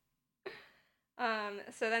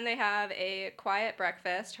 So then they have a quiet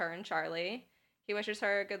breakfast, her and Charlie. He wishes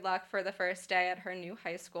her good luck for the first day at her new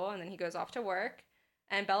high school, and then he goes off to work.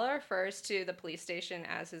 And Bella refers to the police station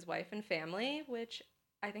as his wife and family, which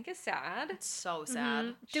I think is sad. It's so sad.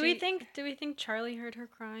 Mm-hmm. Do we think Charlie heard her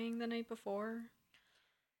crying the night before?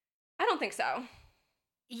 I don't think so.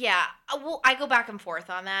 Yeah. Well, I go back and forth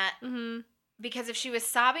on that. Mm-hmm. Because if she was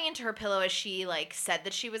sobbing into her pillow as she like said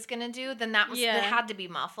that she was gonna do, then that had to be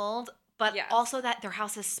muffled. But also that their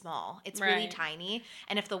house is small. It's really tiny.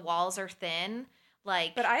 And if the walls are thin,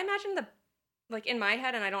 like... But I imagine like in my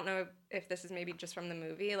head, and I don't know if this is maybe just from the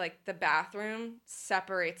movie, like the bathroom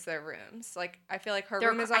separates their rooms. Like I feel like her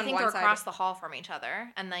room is on one side. I think they're across the hall from each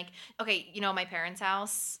other. And like, okay, my parents'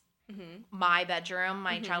 house, my bedroom,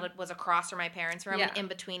 my childhood was across from my parents' room. And in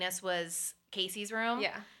between us was Casey's room.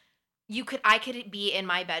 Yeah. I could be in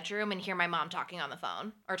my bedroom and hear my mom talking on the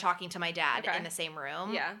phone or talking to my dad in the same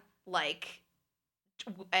room. Yeah. Like,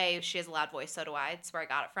 she has a loud voice, so do I. It's where I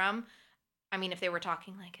got it from. I mean, if they were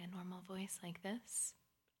talking like a normal voice like this,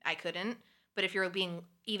 I couldn't. But if you're being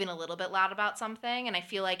even a little bit loud about something, and I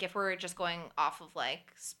feel like if we're just going off of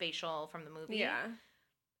like spatial from the movie,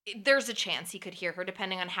 there's a chance he could hear her,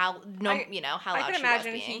 depending on how loud she was being. I can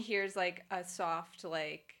imagine he hears like a soft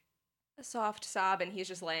sob, and he's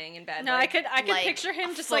just laying in bed. No, like, I could picture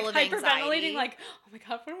him just like hyperventilating, like, oh my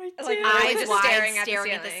God, what do I do? Like eyes just wide,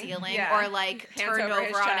 staring at the ceiling, or like turned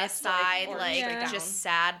over on his side, like down. just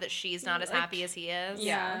sad that she's not as happy as he is.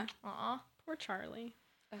 Yeah. Aw. Poor Charlie.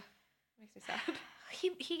 Makes me sad.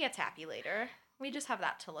 He gets happy later. We just have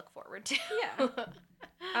that to look forward to. Yeah.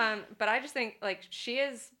 But I just think like she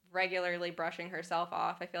is regularly brushing herself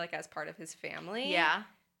off. I feel like as part of his family. Yeah.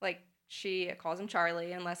 Like she calls him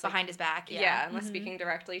Charlie unless behind his back. Unless speaking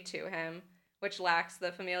directly to him, which lacks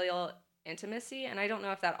the familial intimacy. And I don't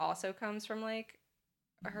know if that also comes from like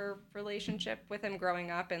her relationship with him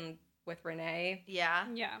growing up and with Renee. Yeah.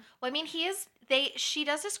 Yeah. Well, I mean, she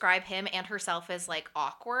does describe him and herself as like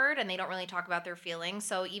awkward, and they don't really talk about their feelings.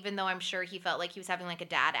 So even though I'm sure he felt like he was having like a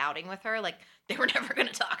dad outing with her, like they were never going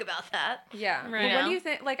to talk about that. Yeah. Right. Well, what do you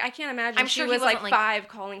think? Like, I can't imagine I'm she sure was like like 5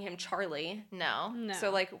 calling him Charlie. No. So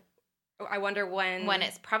like, I wonder when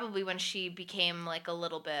it's probably when she became like a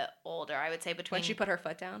little bit older. I would say when she put her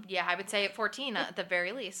foot down. Yeah, I would say at 14 at the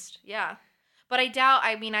very least. Yeah. But I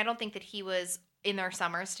don't think that he was in their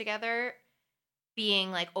summers together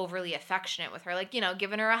being like overly affectionate with her, like,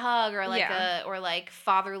 giving her a hug or like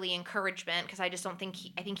fatherly encouragement, because I just don't think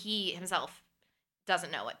I think he himself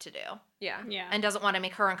doesn't know what to do. Yeah. Yeah. And doesn't want to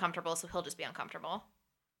make her uncomfortable, so he'll just be uncomfortable.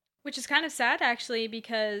 Which is kind of sad, actually,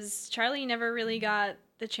 because Charlie never really got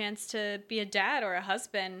the chance to be a dad or a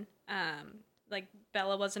husband. Like,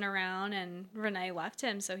 Bella wasn't around and Renee left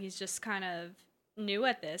him, so he's just kind of new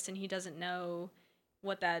at this, and he doesn't know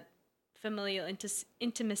what that familial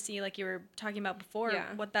intimacy, like you were talking about before,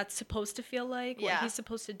 what that's supposed to feel like, what he's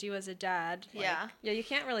supposed to do as a dad. Yeah, you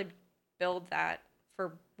can't really build that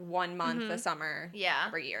for 1 month a summer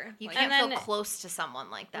every year. You can't feel close to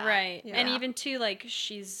someone like that. Right. Yeah. And even too, like,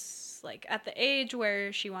 she's like at the age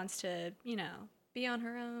where she wants to, be on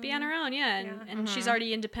her own. And she's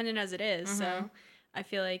already independent as it is. So I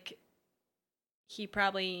feel like he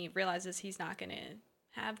probably realizes he's not going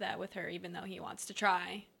to have that with her, even though he wants to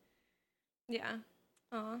try. Yeah.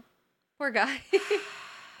 Aw. Poor guy.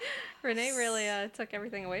 Renee really took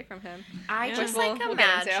everything away from him. I just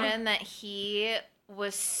imagine that he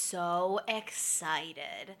was so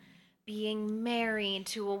excited being married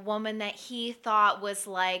to a woman that he thought was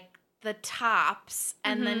like the tops,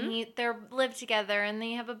 and then they live together and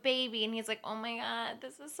they have a baby, and he's like, oh my god,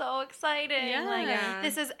 this is so exciting. Like,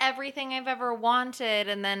 this is everything I've ever wanted.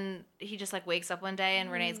 And then he just like wakes up one day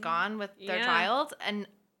and Renee's gone with their child. And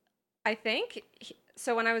I think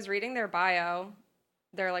so when I was reading their bio,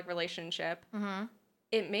 their like relationship,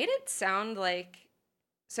 it made it sound like,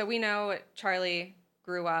 so we know Charlie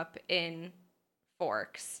grew up in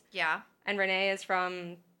Forks. Yeah. And Renee is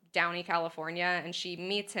from Downey, California, and she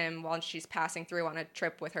meets him while she's passing through on a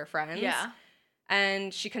trip with her friends. Yeah.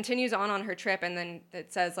 And she continues on her trip, and then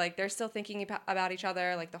it says, like, they're still thinking about each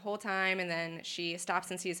other, like, the whole time, and then she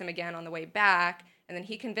stops and sees him again on the way back, and then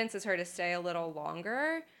he convinces her to stay a little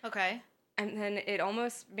longer. Okay. And then it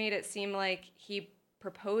almost made it seem like he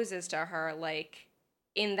proposes to her, like,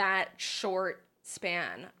 in that short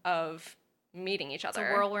span of meeting each other.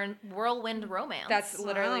 It's a whirlwind romance. That's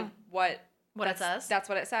literally what it says? That's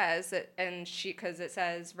what it says. And because it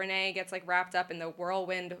says Renee gets like wrapped up in the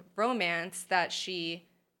whirlwind romance that she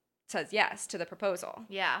says yes to the proposal.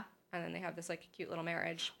 Yeah. And then they have this like cute little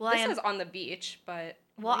marriage. Well, this is on the beach, but...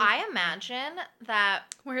 Well, I imagine that...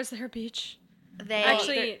 Where's their beach? They...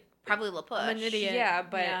 Actually... Probably La Push. I'm an idiot. Yeah,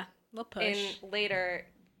 but La Push. in later,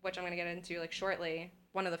 which I'm going to get into like shortly,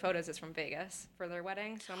 one of the photos is from Vegas for their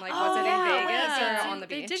wedding. So I'm like, was it in Vegas or on the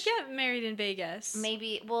beach? They did get married in Vegas.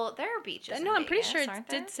 Maybe. Well, there are beaches No, I'm pretty Vegas, sure it aren't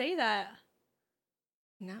there? did say that.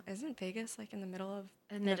 No, isn't Vegas like in the middle of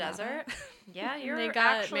in the desert? Yeah, you're they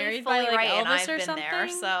got actually married fully by like right, Elvis and I've or been something. there,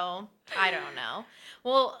 so I don't know.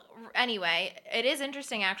 Well, anyway, it is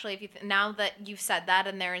interesting actually. If you now that you've said that,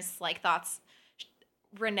 and there's like thoughts,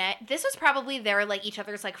 Renee, this was probably their like each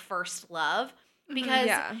other's like first love. Because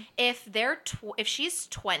if if she's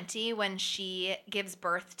 20 when she gives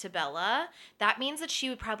birth to Bella, that means that she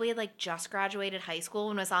would probably like just graduated high school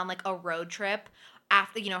and was on like a road trip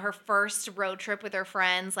after, you know, her first road trip with her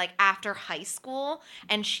friends, like after high school,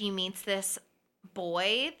 and she meets this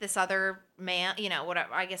boy, this other man, you know,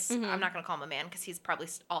 whatever. I guess I'm not gonna call him a man because he's probably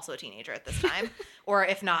also a teenager at this time, or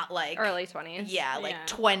if not like early 20s. Yeah, like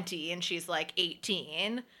 20, and she's like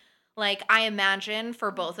 18. Like, I imagine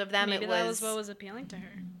for both of them, Maybe it that was what was appealing to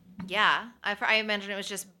her. Yeah. I imagine it was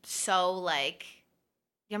just so, like...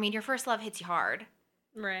 I mean, your first love hits you hard.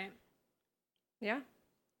 Right. Yeah.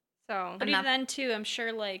 So... But even then, too, I'm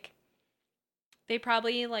sure, like, they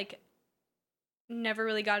probably, like, never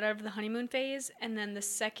really got out of the honeymoon phase. And then the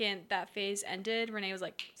second that phase ended, Renee was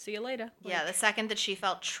like, see you later. Like, yeah, the second that she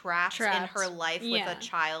felt trapped. in her life with a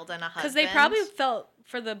child and a husband. Because they probably felt...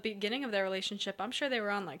 For the beginning of their relationship, I'm sure they were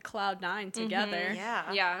on like cloud 9 together.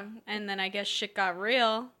 Yeah. Yeah. And then I guess shit got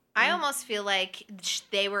real. I almost feel like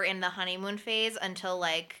they were in the honeymoon phase until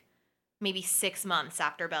like maybe 6 months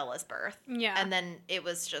after Bella's birth. Yeah. And then it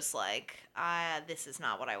was just like, this is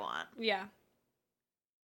not what I want. Yeah.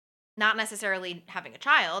 Not necessarily having a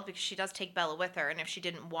child, because she does take Bella with her, and if she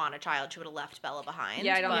didn't want a child, she would have left Bella behind.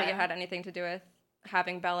 Yeah, I don't think it had anything to do with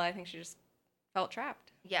having Bella. I think she just felt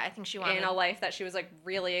trapped. Yeah, I think she wanted... in a life that she was, like,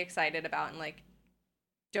 really excited about and, like,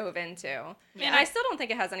 dove into. Yeah. And I still don't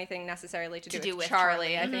think it has anything necessarily to do with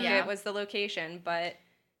Charlie. I think it was the location, but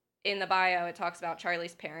in the bio, it talks about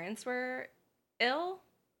Charlie's parents were ill,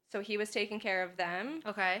 so he was taking care of them.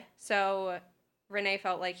 Okay. So Renee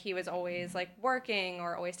felt like he was always, like, working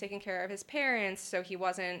or always taking care of his parents, so he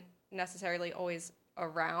wasn't necessarily always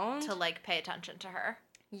around. To, like, pay attention to her.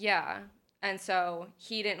 Yeah. And so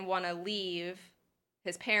he didn't want to leave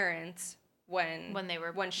his parents when they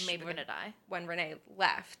were maybe gonna die, when Renee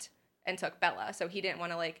left and took Bella. So he didn't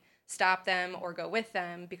want to like stop them or go with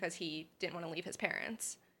them because he didn't want to leave his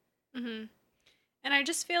parents. Mm-hmm. And I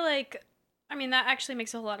just feel like, I mean, that actually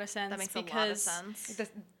makes a lot of sense. That makes a lot of sense.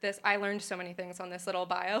 This I learned so many things on this little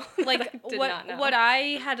bio. Like what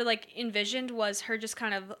I had to like envisioned was her just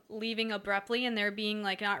kind of leaving abruptly and there being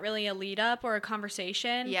like not really a lead up or a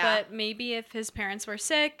conversation. Yeah. But maybe if his parents were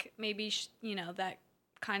sick, maybe you know that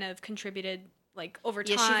kind of contributed like over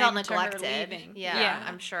time. Yeah, she felt to her neglected. leaving. Yeah,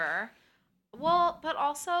 I'm sure. Well, but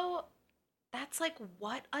also that's like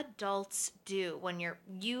what adults do when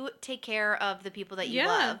you take care of the people that you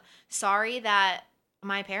love. Sorry that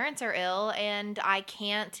my parents are ill and I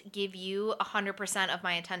can't give you 100% of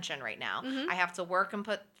my attention right now. Mm-hmm. I have to work and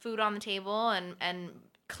put food on the table and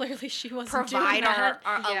clearly she wasn't provide doing that.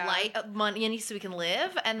 a light money so we can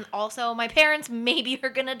live, and also my parents maybe are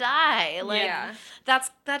gonna die. Like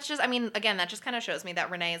that's just, I mean, again, that just kind of shows me that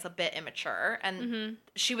Renee is a bit immature, and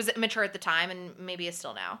she was immature at the time and maybe is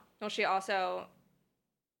still now. Well, she also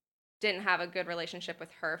didn't have a good relationship with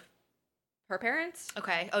her parents.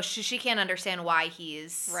 Okay. Oh, she can't understand why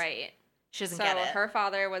he's right. She doesn't so get it. her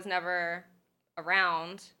father was never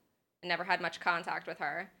around and never had much contact with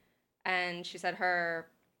her. And she said her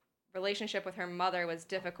relationship with her mother was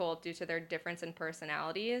difficult due to their difference in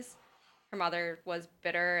personalities. Her mother was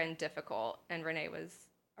bitter and difficult, and Renee was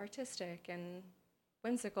artistic and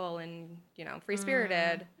whimsical and, you know,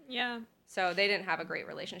 free-spirited. Yeah. So they didn't have a great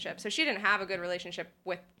relationship. So she didn't have a good relationship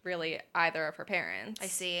with really either of her parents. I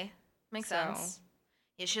see. Makes So- sense.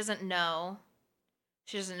 Yeah, she doesn't know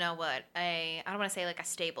what I don't want to say like a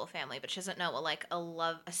stable family, but she doesn't know what like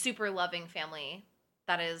a super loving family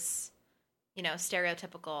that is, you know,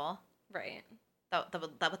 stereotypical. Right. What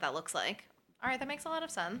that looks like. All right, that makes a lot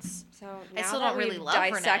of sense. So I now still that don't really we've love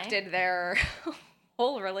Renee. dissected their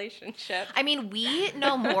whole relationship. I mean, we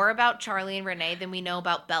know more about Charlie and Renee than we know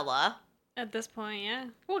about Bella. At this point, yeah.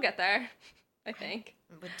 We'll get there, I think.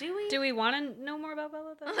 But do we? Do we want to know more about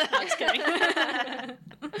Bella, though? No, just kidding.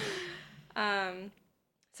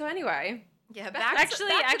 So anyway, yeah. back to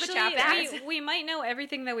the chapter. we might know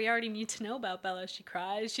everything that we already need to know about Bella. She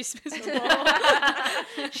cries. She's miserable.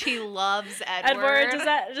 She loves Edward. Does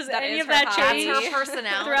That any is of her that hobby. change That's her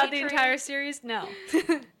personality throughout the trait? entire series? No.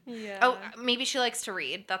 Yeah. Oh, maybe she likes to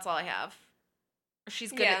read. That's all I have. Or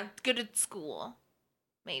she's good at school.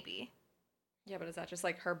 Maybe. Yeah, but is that just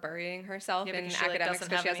like her burying herself Yeah, in because she, like, academics doesn't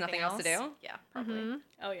because she have has nothing anything else to do? Yeah, probably. Mhm.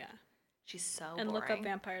 Oh yeah. She's so And boring. look up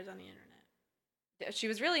vampires on the internet. Yeah, she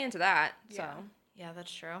was really into that. So. Yeah,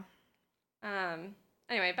 that's true.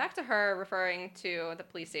 Anyway, back to her referring to the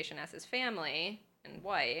police station as his family and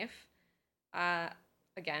wife.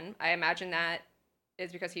 Again, I imagine that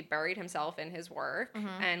is because he buried himself in his work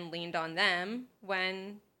and leaned on them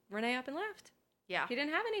when Renee up and left. Yeah. He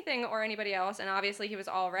didn't have anything or anybody else, and obviously he was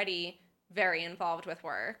already very involved with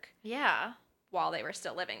work Yeah. while they were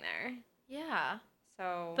still living there. Yeah.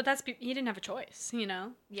 So, But he didn't have a choice, you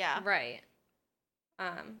know. Yeah. right.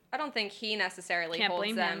 I don't think he necessarily Can't holds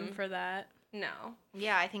blame them. him for that. No.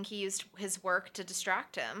 Yeah, I think he used his work to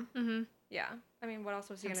distract him. Mm-hmm. Yeah. I mean, what else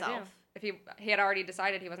was he going to do? Himself. If he had already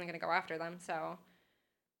decided he wasn't going to go after them, so.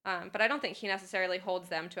 But I don't think he necessarily holds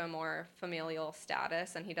them to a more familial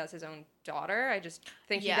status than he does his own daughter. I just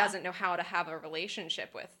think Yeah. he doesn't know how to have a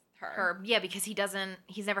relationship with her. Yeah, because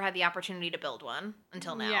he's never had the opportunity to build one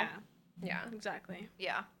until now. Yeah. Yeah. Exactly.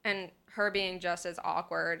 Yeah. And her being just as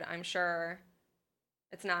awkward, I'm sure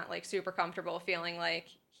it's not like super comfortable feeling like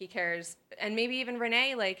he cares. And maybe even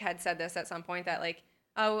Renee like had said this at some point that like,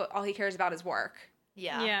 oh, all he cares about is work.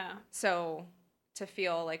 Yeah. Yeah. So to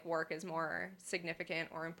feel like work is more significant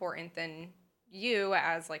or important than you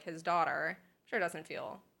as like his daughter, sure doesn't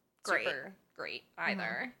feel Great. super great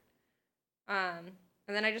either.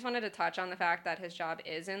 And then I just wanted to touch on the fact that his job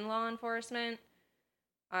is in law enforcement,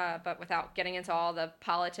 but without getting into all the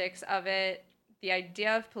politics of it, the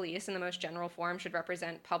idea of police in the most general form should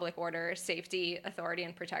represent public order, safety, authority,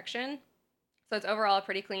 and protection. So it's overall a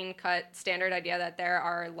pretty clean-cut standard idea that there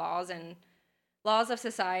are laws of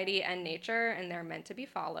society and nature, and they're meant to be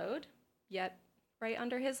followed. Yet, right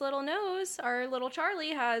under his little nose, our little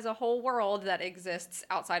Charlie has a whole world that exists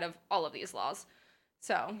outside of all of these laws.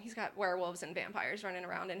 So he's got werewolves and vampires running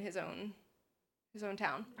around in his own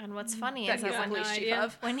town. And what's funny That is he's that the when, police chief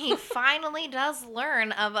of. when he finally does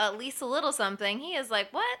learn of at least a little something, he is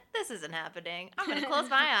like, what? This isn't happening. I'm going to close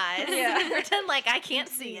my eyes and pretend like I can't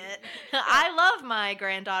see it. I love my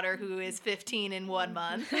granddaughter who is 15 in 1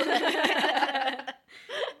 month.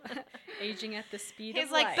 Aging at the speed He's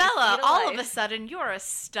of like, light. Bella, Speed of all life. of a sudden you're a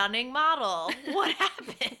stunning model. What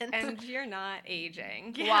happened? And you're not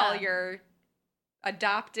aging Yeah. while your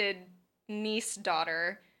adopted niece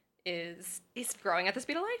daughter is growing at the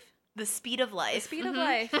speed of life. The speed of life. The speed of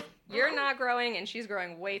life. You're not growing, and she's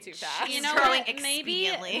growing way too fast. She's You know growing what? Maybe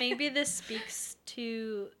expediently. this speaks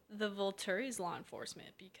to the Volturi's law enforcement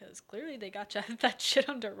because clearly they got that shit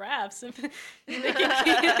under wraps.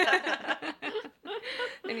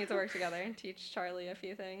 They need to work together and teach Charlie a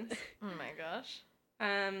few things. Oh my gosh.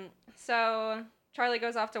 So Charlie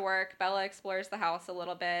goes off to work. Bella explores the house a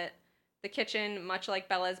little bit. The kitchen, much like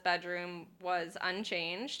Bella's bedroom, was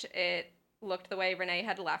unchanged. It looked the way Renee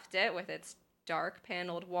had left it, with its dark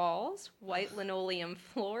paneled walls, white linoleum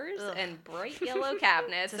floors, and bright yellow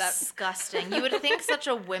cabinets. Disgusting. You would think such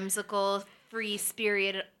a whimsical,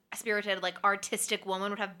 free-spirited, like artistic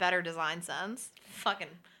woman would have better design sense. Fucking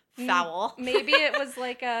foul. Maybe it was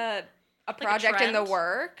like a project in the trend?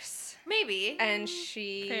 works, Maybe. and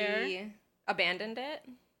she Fair. abandoned it.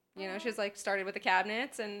 You know, she's like started with the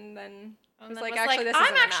cabinets and then And was then like, was actually, this I'm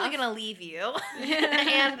isn't actually enough. gonna leave you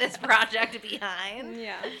and this project behind.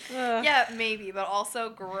 Yeah. Yeah, maybe, but also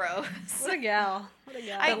gross. What a gal. What a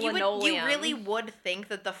gal. You linoleum. really would think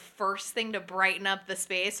that the first thing to brighten up the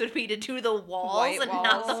space would be to do the walls White and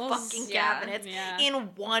not the walls. fucking Yeah. cabinets Yeah. in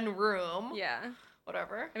one room. Yeah.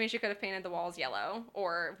 Whatever. I mean, she could have painted the walls yellow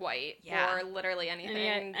or white Yeah. or literally anything.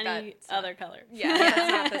 any that's other color. Yeah, it's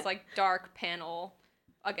not this like dark panel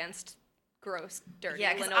against gross, dirty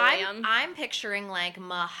Yeah, because linoleum. I'm picturing like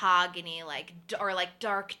mahogany, or like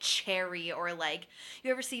dark cherry, or like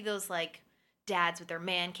you ever see those like dads with their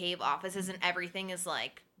man cave offices and everything is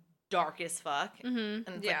like dark as fuck, and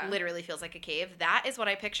it's Yeah. like literally feels like a cave. That is what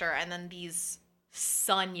I picture, and then these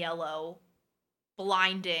sun yellow,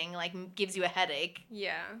 blinding, like gives you a headache.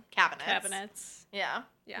 Yeah. Cabinets. Yeah.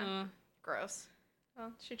 Yeah. Gross.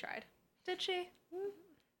 Well, she tried. Did she?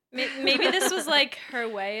 Maybe this was like her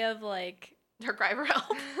way of like Her cry for help.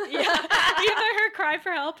 yeah, either her cry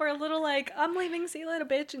for help or a little like I'm leaving. See you later,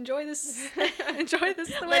 bitch. Enjoy this. Enjoy this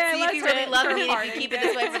the way Let's I see if you left really it. love Her me and if parting you keep it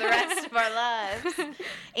this way gift. for the rest of our lives.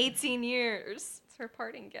 18 years. It's her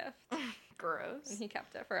parting gift. Gross. And he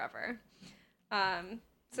kept it forever. So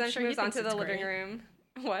then she sure he moves on thinks to the it's living great. room.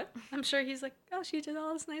 What? I'm sure he's like, oh, she did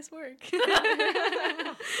all this nice work.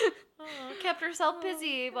 Kept herself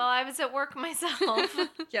busy while I was at work myself.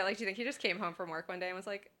 Yeah, like, do you think he just came home from work one day and was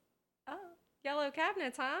like, oh, yellow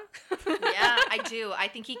cabinets, huh? Yeah, I do. I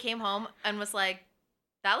think he came home and was like,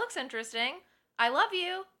 that looks interesting. I love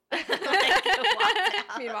you. Like, walked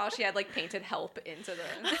out. Meanwhile, she had, like, painted help into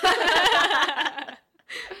the...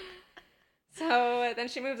 So then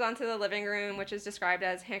she moves on to the living room, which is described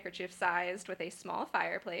as handkerchief-sized with a small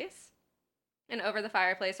fireplace. And over the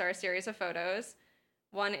fireplace are a series of photos.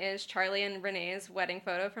 One is Charlie and Renee's wedding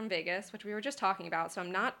photo from Vegas, which we were just talking about, so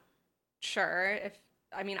I'm not sure if...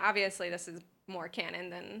 I mean, obviously this is more canon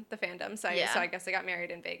than the fandom site, Yeah. so I guess they got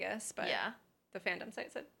married in Vegas, but Yeah. the fandom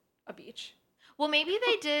site said a beach. Well, maybe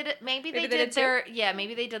they did. Maybe they did too?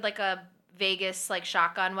 maybe they did like a Vegas like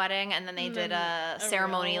shotgun wedding, and then they did a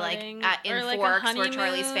ceremony real like wedding, in or like a Forks where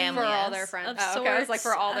Charlie's honeymoon family For all is. their friends. of Oh, okay, I was like,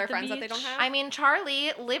 sorts for all at their the friends that they beach. don't have? I mean,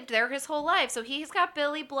 Charlie lived there his whole life, so he's got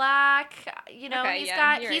Billy Black. You know, Okay, he's yeah,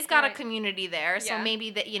 got you're he's right, got you're a right. community there. So Yeah. maybe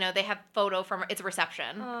that they have photo from it's a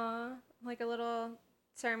reception. Aw, like a little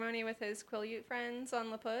ceremony with his Quileute friends on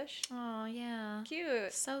La Push. Oh yeah,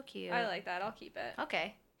 Cute. so cute. I like that. I'll keep it.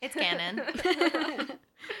 Okay, it's canon.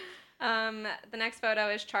 The next photo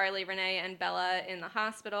is Charlie, Renee, and Bella in the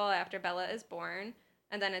hospital after Bella is born.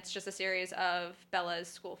 And then it's just a series of Bella's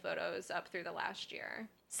school photos up through the last year.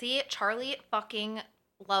 See, Charlie fucking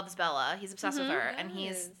loves Bella. He's obsessed with her, and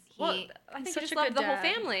Well, I think he such just a loved good the whole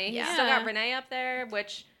dad. family. Yeah. He's still got Renee up there,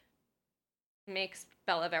 which makes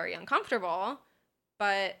Bella very uncomfortable.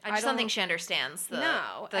 But I just don't think she understands the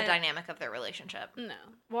No, and- dynamic of their relationship. No.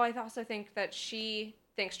 Well, I also think that she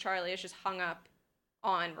thinks Charlie is just hung up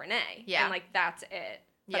on Renee. Yeah. And like that's it.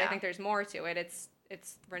 But I Yeah. think there's more to it. It's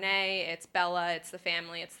Renee, it's Bella, it's the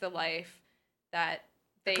family, it's the life that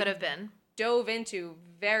they Could have been. dove into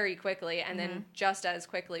very quickly and then just as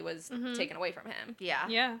quickly was Mhm. taken away from him Yeah.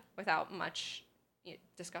 Yeah. without much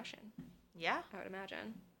discussion, Yeah. I would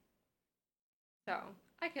imagine. So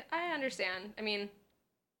I understand. I mean,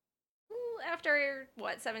 after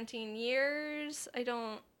 17 years, I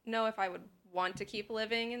don't know if I would want to keep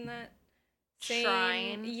living in that same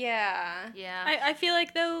Shrine. Yeah. Yeah. I feel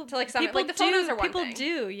like though To, like, some- people like, the photos do, are one people thing.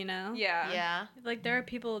 do, you know. Yeah. yeah. Like there are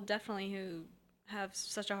people definitely who have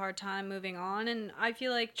such a hard time moving on, and I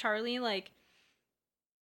feel like Charlie like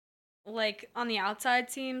on the outside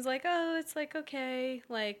seems like, oh, it's like okay,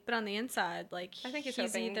 like, but on the inside, like I think he's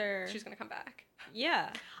hoping either she's gonna come back.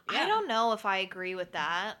 yeah. I don't know if I agree with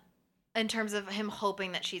that in terms of him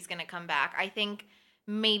hoping that she's going to come back. I think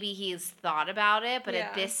maybe he's thought about it, but Yeah.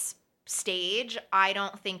 at this stage, I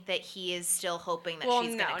don't think that he is still hoping that Well,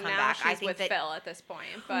 she's no, going to come now back. she's I think with that Phil at this point.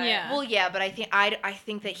 But Yeah. Well, yeah, but I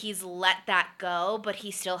think that he's let that go, but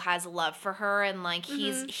he still has love for her, and like he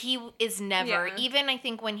is never Yeah. even I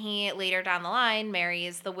think when he later down the line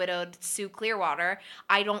marries the widowed Sue Clearwater,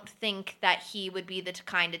 I don't think that he would be the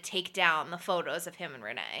kind to take down the photos of him and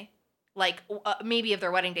Renee. Like maybe of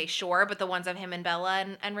their wedding day, sure, but the ones of him and Bella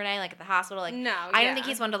and Renee, like at the hospital, like No, I yeah. don't think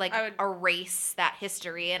he's one to like I would- erase that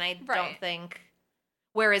history, and I don't Right. think.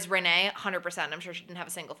 Whereas Renee, 100%, I'm sure she didn't have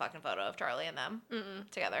a single fucking photo of Charlie and them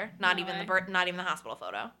together. Not No even way. not even the hospital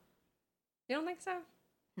photo. You don't think so?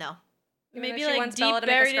 No, Even Maybe though she like wants deep Bella to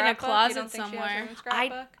make buried in a scrapbook, you closet don't think she has her somewhere. own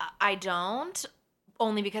scrapbook? I don't.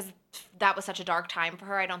 Only because that was such a dark time for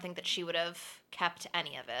her. I don't think that she would have kept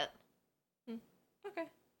any of it. Okay.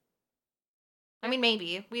 I mean,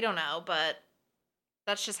 maybe we don't know, but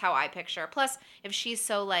That's just how I picture her. Plus, if she's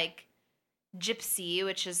so, like, gypsy,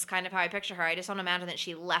 which is kind of how I picture her, I just don't imagine that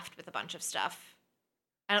she left with a bunch of stuff.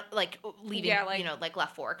 I don't, like, leaving, you know, like,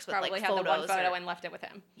 left Forks with, probably like, had photos. the one photo and left it with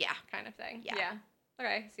him. Yeah. Kind of thing. Yeah.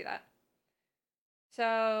 Okay, see that.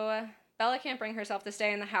 So Bella can't bring herself to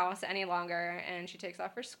stay in the house any longer, and she takes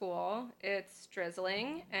off for school. It's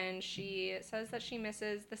drizzling, and she says that she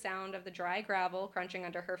misses the sound of the dry gravel crunching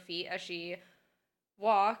under her feet as she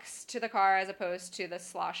walks to the car, as opposed to the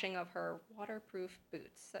sloshing of her waterproof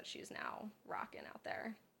boots that she's now rocking out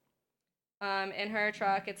there. In her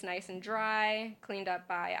truck, it's nice and dry, cleaned up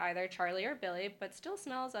by either Charlie or Billy, but still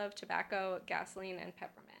smells of tobacco, gasoline, and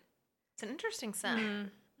peppermint. It's an interesting scent.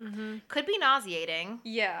 Mm-hmm. Could be nauseating.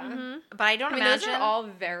 Yeah. Mm-hmm. But I don't imagine. Those are all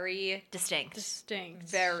very distinct.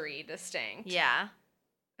 Very distinct. Yeah.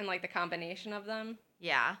 And, like, the combination of them.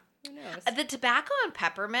 Yeah. Who knows? The tobacco and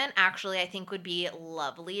peppermint actually I think would be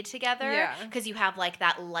lovely together. Yeah. Because you have, like,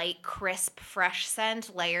 that light, crisp, fresh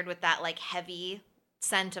scent layered with that, like, heavy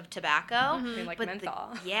scent of tobacco. I mean, like, but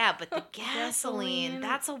menthol. But the gasoline,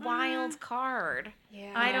 that's a wild card.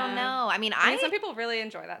 Yeah. I don't know. I mean, some people really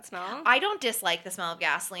enjoy that smell. I don't dislike the smell of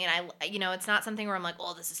gasoline. It's not something where I'm like,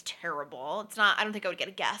 oh, this is terrible. It's not, I don't think I would get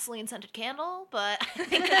a gasoline scented candle, but I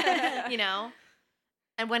think,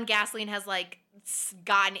 and when gasoline has, like,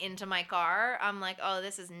 gotten into my car, I'm like, oh,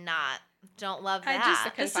 this is not, don't love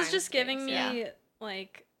that. This is just giving me,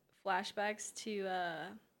 like, flashbacks to,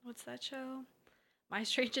 what's that show? My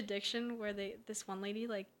Strange Addiction, where this one lady,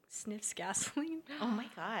 like, sniffs gasoline. Oh, my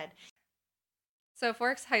God. So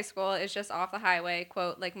Forks High School is just off the highway,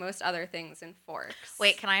 quote, like most other things in Forks.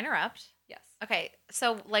 Wait, can I interrupt? Yes. Okay,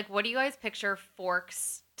 so, like, what do you guys picture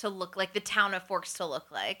Forks to look like, the town of Forks to look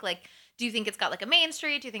like? Like, do you think it's got, like, a main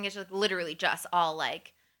street? Do you think it's just literally just all,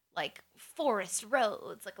 like forest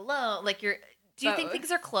roads, like, alone? Like, do you think things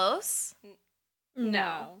are close?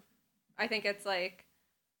 No. I think it's, like,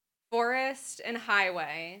 forest and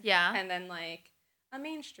highway. Yeah. And then, like, a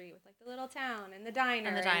main street with, like, the little town and the diner.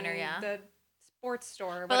 And the diner, yeah. The sports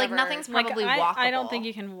store, but, whatever. like, nothing's probably walkable. I don't think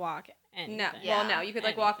you can walk anything. No. Yeah. Well, no. You could,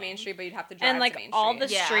 like, walk Main Street, but you'd have to drive and, like, to Main Street. all the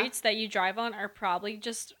streets that you drive on are probably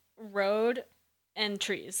just road and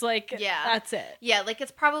trees. Like, that's it. Yeah, like,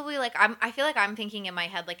 it's probably, like, I feel like I'm thinking in my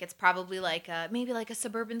head, like, it's probably, like, maybe, like, a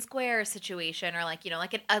suburban square situation or, like,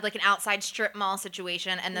 like an outside strip mall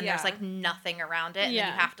situation, and then there's, like, nothing around it, and then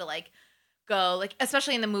you have to, like, go, like,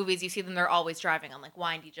 especially in the movies, you see them, they're always driving on, like,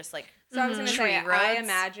 windy, just, like, So I was going to tree say, roads. I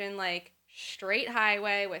imagine, like, straight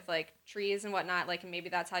highway with, like, trees and whatnot, like, maybe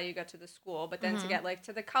that's how you get to the school, but then to get, like,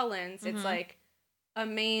 to the Cullens, it's, like, a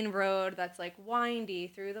main road that's, like, windy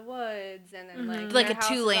through the woods, and then, like a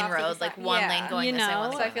 2-lane road, like, one lane going this way,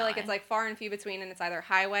 one so I feel like it's, like, far and few between, and it's either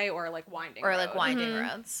highway or, like, winding road. Or, like, winding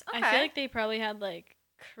roads. Okay. I feel like they probably had, like,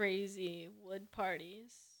 crazy wood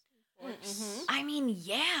parties. I mean,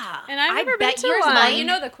 yeah. And I've never been to yours, one. Mike. You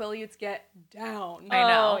know the Quileutes get down. I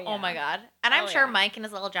know. Oh, Oh, yeah. my God. And I'm sure Mike and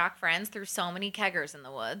his little jock friends threw so many keggers in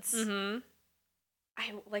the woods. Mm-hmm.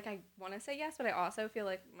 I want to say yes, but I also feel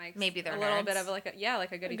like Mike's Maybe they're a little nerds. bit of like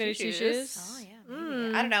a goody Goody two shoes. two-shoes. Oh, yeah.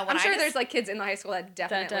 Maybe. I don't know. I'm sure there's like kids in the high school that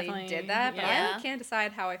definitely did that, but yeah. I can't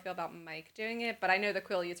decide how I feel about Mike doing it. But I know the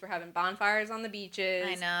Quileutes were having bonfires on the beaches.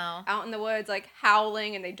 I know. Out in the woods, like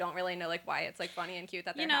howling, and they don't really know like why it's like funny and cute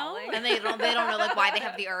that they're howling. And they don't know like why they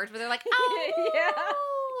have the urge, but they're like, oh,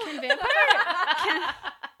 yeah. Can vampire?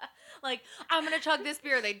 Like, I'm gonna chug this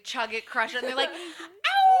beer. They chug it, crush it, and they're like,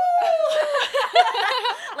 ow!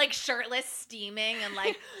 Like shirtless, steaming, and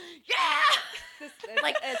like, yeah!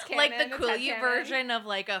 Like the Quileute version of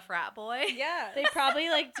like a frat boy. Yeah. They probably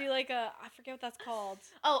like do like a, I forget what that's called.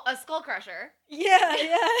 Oh, a skull crusher. Yeah, they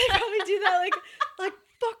probably do that like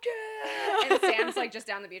fuck yeah. And Sam's like just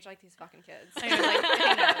down the beach like these fucking kids. I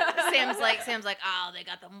know, Sam's like, oh, they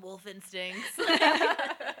got them wolf instincts.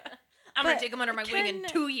 I'm going to take them under my wing in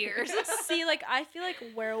 2 years. See, like, I feel like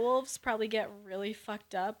werewolves probably get really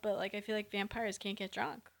fucked up, but, like, I feel like vampires can't get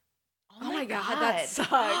drunk. Oh my God, that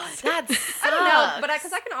sucks. That sucks. I don't know, but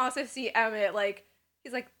because I can also see Emmett, like,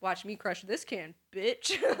 he's like, watch me crush this can,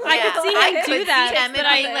 bitch. I could see him do that, Emmett but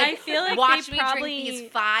I feel like watch they me probably... drink these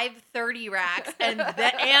 530 racks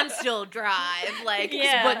and still drive, like,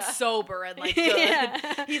 but sober and, like, good.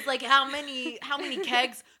 Yeah. He's like, how many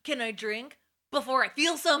kegs can I drink before I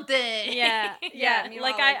feel something? Yeah. Meanwhile,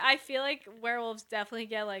 Like, I feel like werewolves definitely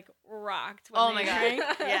get, like, rocked when Oh they my God. drink.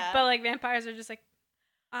 Yeah. But, like, vampires are just like,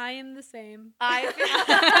 I am the same. I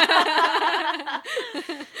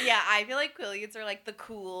feel like Quileutes are like the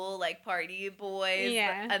cool like party boys,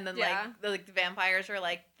 Yeah. and then like the vampires are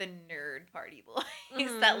like the nerd party boys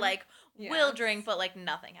that like will drink, but like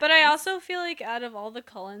nothing happens. But I also feel like out of all the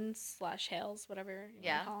Cullens / Hales, whatever you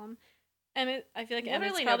want to call them, Emmett, I feel like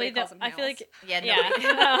Emmett's probably the. I feel like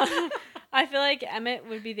I feel like Emmett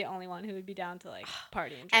would be the only one who would be down to like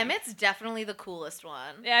party and drink. Emmett's definitely the coolest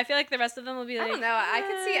one. Yeah, I feel like the rest of them will be like. I don't know. I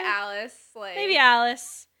could see Alice like maybe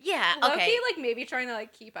Alice. Yeah, Loki, like maybe trying to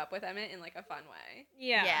like keep up with Emmett in like a fun way.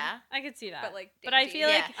 Yeah, I could see that. But like, but I feel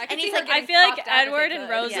like I feel like Edward and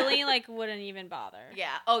Rosalie like wouldn't even bother.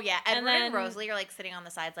 Yeah. Oh yeah, Edward and Rosalie are like sitting on the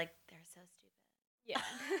sides, like they're so stupid. Yeah.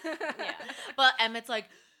 But Emmett's like,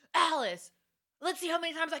 Alice, let's see how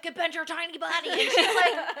many times I can bend your tiny body. And she's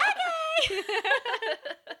like, okay.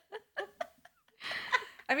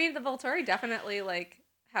 I mean, the Volturi definitely like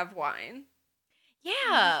have wine.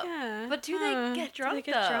 Yeah. But do they get drunk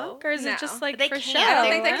though? Or is it just like they for can't. show? I don't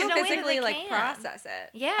think they There's can no way that physically they like can. process it.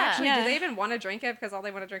 Yeah. Actually, do they even want to drink it because all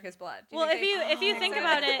they want to drink is blood? Well, if you think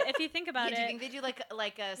about it, do you think they do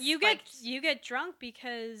like a you get drunk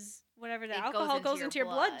because whatever the alcohol goes into your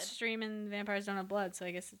bloodstream, and vampires don't have blood, so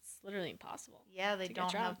I guess it's literally impossible. Yeah, they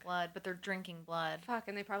don't have blood, but they're drinking blood. Fuck,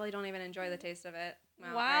 and they probably don't even enjoy the taste of it.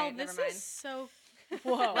 Well, wow, right, this never mind. is so.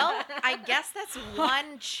 Whoa. Well, I guess that's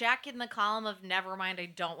one check in the column of never mind, I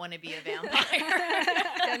don't want to be a vampire.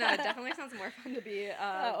 Yeah, no, it definitely sounds more fun to be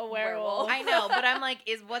a werewolf. I know, but I'm like,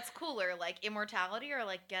 is what's cooler, like immortality or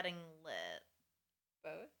like getting lit?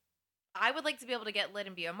 Both. I would like to be able to get lit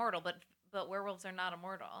and be immortal, but werewolves are not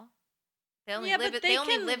immortal. They only Yeah, live. but They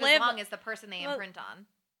only can live as live- long as the person they well, imprint on.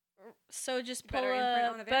 So just pull Better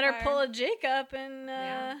imprint on a better vampire. pull a Jacob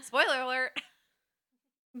and Spoiler alert.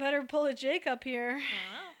 better pull a Jacob here,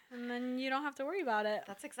 and then you don't have to worry about it.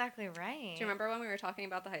 That's exactly right. Do you remember when we were talking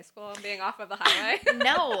about the high school and being off of the highway?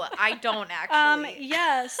 No, I don't actually.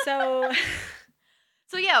 Yeah. So.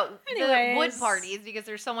 So yeah, the wood Anyways. parties because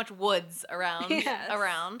there's so much woods around. Yes.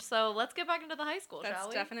 Around. So let's get back into the high school, That's shall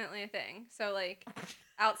we? definitely a thing. So like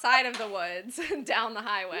outside of the woods, down the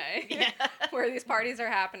highway, where these parties are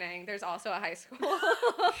happening, there's also a high school.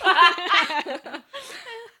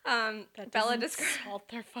 Bella describes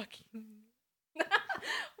their fucking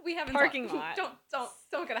we haven't parking lot.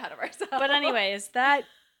 Don't get ahead of ourselves. But anyways, that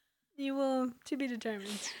you will to be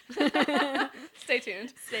determined. Stay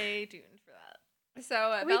tuned. Stay tuned for that.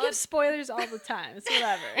 So We Bella give spoilers all the time. It's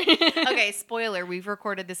whatever. Okay, spoiler, we've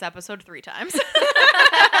recorded this episode 3 times.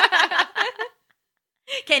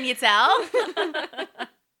 Can you tell?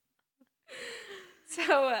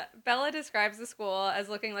 So Bella describes the school as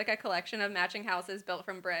looking like a collection of matching houses built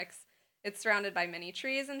from bricks. It's surrounded by many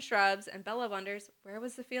trees and shrubs, and Bella wonders, where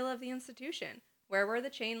was the feel of the institution? Where were the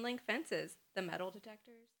chain link fences? The metal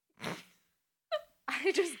detectors?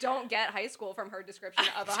 I just don't get high school from her description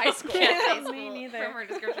of a high school. Me neither. From her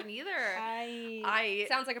description either. I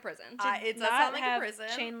sounds like a prison. It does not sound like a have prison.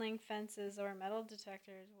 chain link fences or metal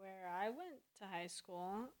detectors where I went to high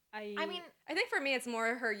school. I mean, I think for me it's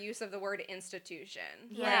more her use of the word institution.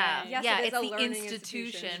 yeah, Like, yes, yeah, it is it's a the learning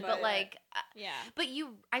institution, but like, yeah. but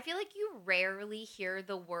I feel like you rarely hear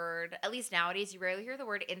the word, at least nowadays, you rarely hear the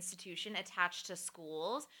word institution attached to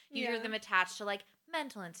schools. You hear Yeah. them attached to like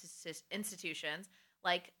mental institutions,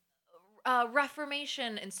 like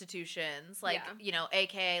Reformation institutions, like you know,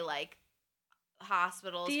 aka like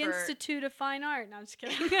hospitals. The for... Institute of Fine Art. No, I'm just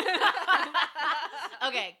kidding.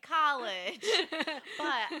 Okay, college.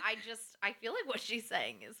 But I feel like what she's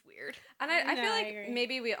saying is weird. And I No, feel I like agree.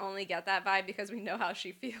 maybe we only get that vibe because we know how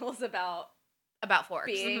she feels about Forks.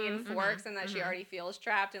 being in Mhm, Forks mhm, and that she mhm. already feels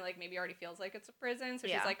trapped and like maybe already feels like it's a prison. So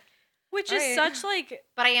Yeah. she's like, Which All is right. such like.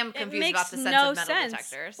 But I am It confused makes about the sense no of metal sense.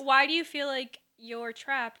 detectors. Why do you feel like you're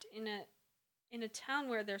trapped in a town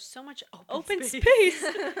where there's so much open space?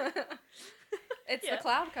 it's Yeah. the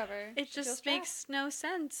cloud cover. It She feels just trapped. makes no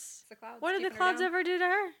sense. It's the clouds What did the keeping her clouds down. ever do to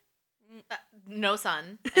her? No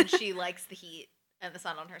sun, and she likes the heat and the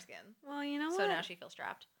sun on her skin. Well, you know So what? now she feels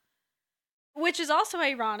trapped. Which is also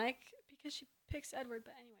ironic because she picks Edward.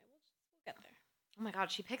 But anyway, we'll get there. Oh my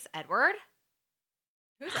god, she picks Edward?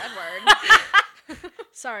 Who's Edward?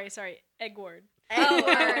 Sorry, Eggward.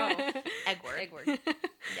 Eggward.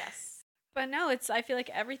 Yes. But no, I feel like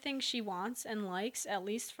everything she wants and likes, at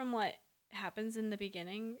least from what happens in the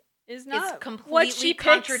beginning, is not completely what she picks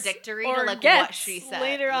contradictory to, or like, what gets she said.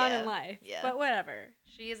 later on Yeah. in life. Yeah. But whatever.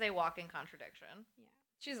 She is a walking contradiction.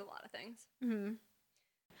 She's a lot of things. Mm-hmm.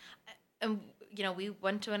 And, you know, we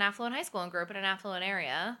went to an affluent high school and grew up in an affluent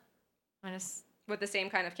area. With the same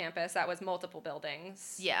kind of campus that was multiple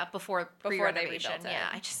buildings. Yeah, before they pre-renovation. rebuilt it.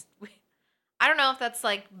 Yeah, I don't know if that's,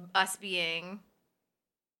 like, us being...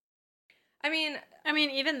 I mean,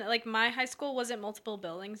 even like my high school wasn't multiple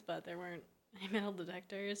buildings, but there weren't metal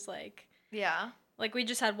detectors. Like, Yeah. we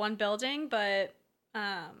just had one building, but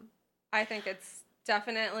I think it's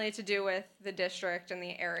definitely to do with the district and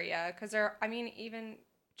the area. Because even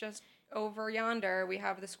just over yonder, we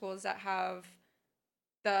have the schools that have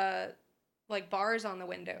the, like, bars on the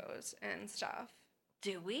windows and stuff.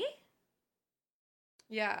 Do we?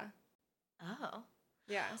 Yeah. Oh.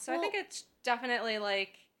 Yeah. So I think it's definitely,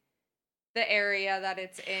 like, the area that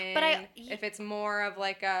it's in. But if it's more of,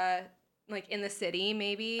 like, in the city,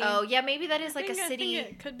 maybe. Oh, yeah, maybe that is, like, a I city.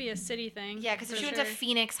 think it could be a city thing. Yeah, because if she went to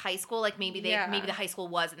Phoenix High School, like, maybe the high school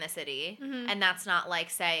was in the city. Mhm. And that's not, like,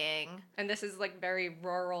 saying... And this is, like, very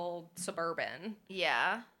rural, suburban.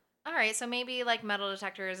 Yeah. All right, so maybe, like, metal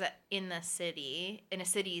detectors in the city, in a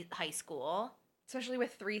city high school. Especially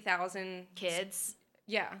with 3,000... kids.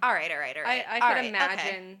 Yeah. All right. I could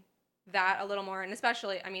imagine that a little more. And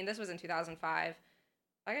especially, I mean, this was in 2005.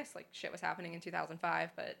 I guess, like, shit was happening in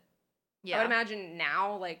 2005, but... Yeah. I would imagine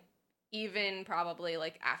now, like, even probably,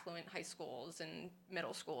 like, affluent high schools and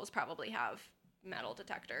middle schools probably have metal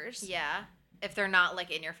detectors. Yeah. If they're not,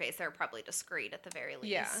 like, in your face, they're probably discreet at the very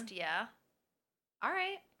least. Yeah. All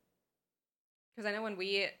right. Because I know when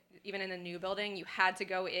even in a new building, you had to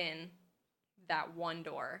go in that one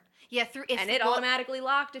door. Yeah, it automatically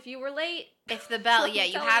locked if you were late. If the bell, yeah,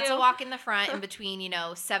 you had to walk in the front in between,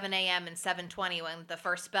 7 a.m. and 7:20 when the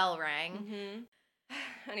first bell rang. Mm-hmm.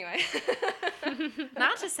 Anyway.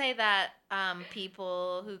 Not to say that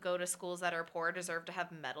people who go to schools that are poor deserve to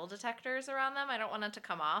have metal detectors around them. I don't want it to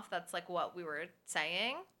come off. That's, like, what we were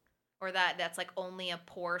saying. Or that's, like, only a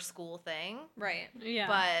poor school thing. Right. Yeah.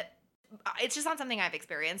 But it's just not something I've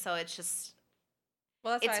experienced, so it's just...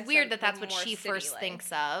 Well, it's weird that that's what she first thinks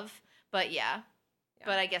of. But, yeah.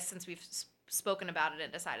 But I guess since we've spoken about it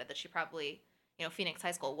and decided that she probably... Phoenix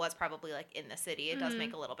High School was probably, like, in the city. It does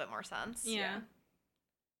make a little bit more sense. Yeah.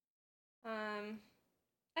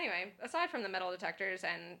 Anyway, aside from the metal detectors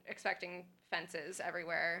and expecting fences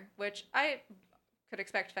everywhere, which I could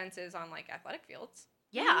expect fences on, like, athletic fields.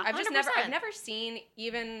 Yeah, I've never seen,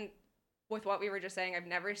 even with what we were just saying, I've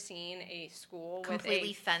never seen a school completely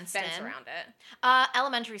with a fenced fence in. around it.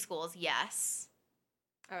 Elementary schools, yes.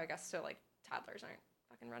 Oh, I guess so, like, toddlers aren't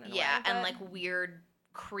fucking running away. Yeah, and, like, weird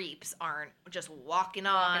creeps aren't just walking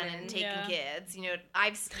on and taking kids.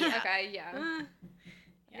 Okay, yeah.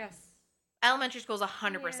 Yes. Elementary schools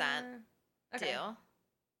 100% do.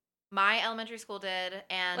 My elementary school did,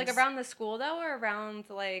 and... Like, around the school, though, or around,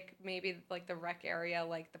 like, maybe, like, the rec area,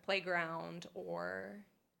 like, the playground, or...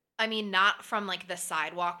 I mean, not from, like, the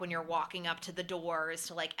sidewalk when you're walking up to the doors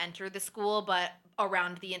to, like, enter the school, but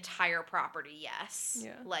around the entire property, yes.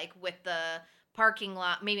 Yeah. Like, with the parking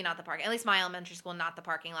lot, maybe not the parking, at least my elementary school, not the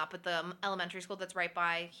parking lot, but the elementary school that's right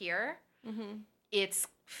by here, it's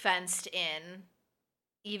fenced in,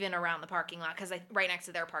 even around the parking lot, because right next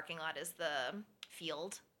to their parking lot is the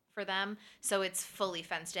field for them, so it's fully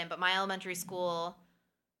fenced in. But my elementary school,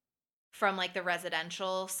 from, like, the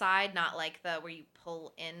residential side, not, like, the where you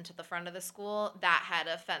pull into the front of the school, that had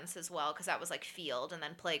a fence as well, because that was, like, field, and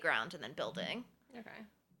then playground, and then building. Okay.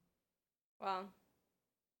 Well.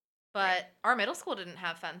 But our middle school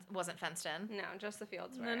wasn't fenced in. No, just the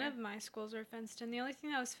fields were. None of my schools were fenced in. The only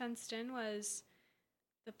thing that was fenced in was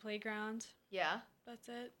the playground. Yeah. That's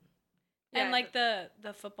it. Yeah, and, like, the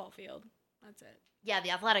football field. That's it. Yeah,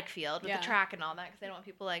 the athletic field with the track and all that, because they don't want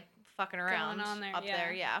people, like, fucking around on there, up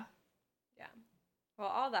there. Yeah. Yeah. Well,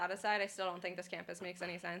 all that aside, I still don't think this campus makes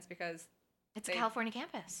any sense because... It's a California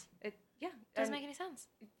campus. It doesn't make any sense.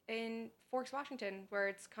 In Forks, Washington, where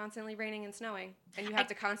it's constantly raining and snowing, and you have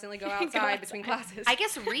to constantly go outside between classes. I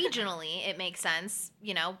guess regionally it makes sense.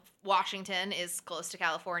 Washington is close to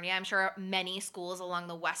California. I'm sure many schools along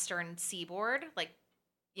the western seaboard, like,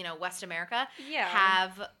 West America,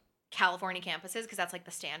 have California campuses because that's, like,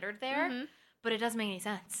 the standard there. Mm-hmm. But it doesn't make any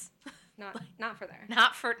sense. Not for there.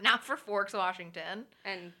 Not for Forks, Washington.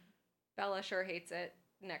 And Bella sure hates it.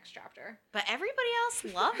 Next chapter. But everybody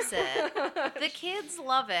else loves it. The kids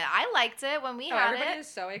love it. I liked it when we had it. Everybody is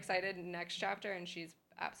so excited next chapter, and she's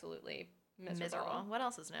absolutely miserable. What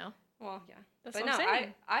else is new? Well, yeah. That's what I'm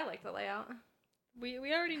saying. I like the layout. We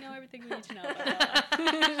already know everything we need to know about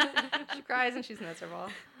Bella. She cries and she's miserable.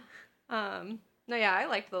 No, yeah, I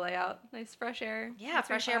liked the layout. Nice fresh air. Yeah,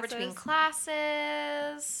 fresh air between classes.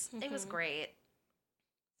 Mm-hmm. It was great.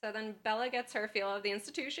 So then Bella gets her feel of the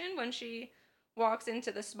institution when she walks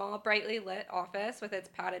into the small, brightly lit office with its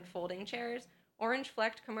padded folding chairs,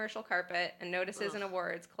 orange-flecked commercial carpet, and notices and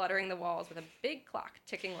awards cluttering the walls with a big clock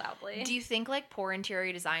ticking loudly. Do you think, like, poor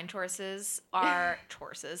interior design choices are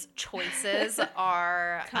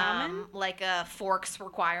common? Like a Forks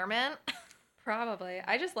requirement? Probably.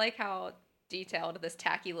 I just like how detailed this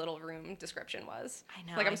tacky little room description was. I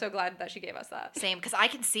know. Like, I'm so glad that she gave us that. Same, because I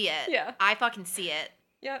can see it. Yeah. I fucking see it.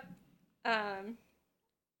 Yep.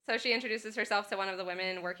 So she introduces herself to one of the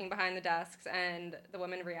women working behind the desks, and the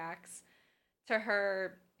woman reacts to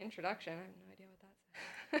her introduction. I have no idea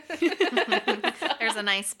what that's. There's a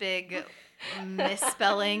nice big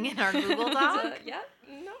misspelling in our Google Doc. Yeah.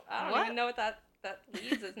 No, I don't even know what that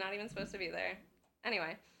leads. It's not even supposed to be there.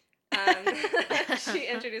 Anyway, she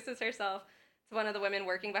introduces herself to one of the women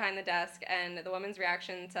working behind the desk, and the woman's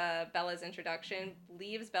reaction to Bella's introduction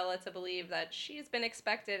leaves Bella to believe that she's been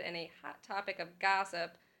expected in a hot topic of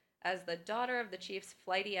gossip as the daughter of the chief's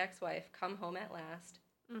flighty ex-wife come home at last.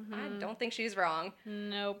 Mm-hmm. I don't think she's wrong.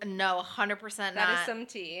 Nope. No, 100% not. That is some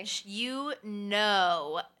tea. You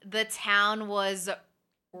know, the town was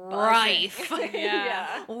rife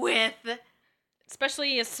Yeah. with...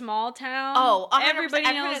 Especially a small town. Oh, 100%. Everybody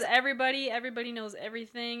Everyone knows is- everybody. Everybody knows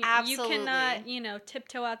everything. Absolutely. You cannot,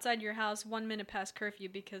 tiptoe outside your house 1 minute past curfew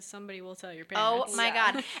because somebody will tell your Oh parents. my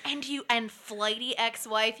God. And flighty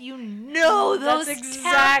ex-wife, you know those That's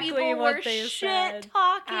exactly people what were they shit said.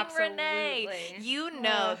 talking Absolutely. Renee. You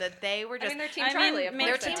know that they were just... I mean, they're Team Charlie, of maybe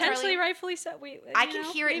course. they are. potentially rightfully so. I can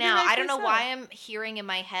hear it now. I don't know why I'm hearing in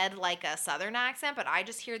my head like a Southern accent, but I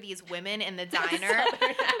just hear these women in the diner.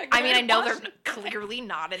 I mean, I know they're clearly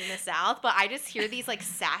not in the South, but I just hear these like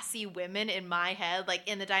sassy women in my head, like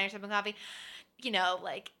in the diner sipping coffee. You know,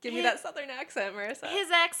 like Give me that Southern accent, Marissa. his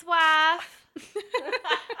ex-wife.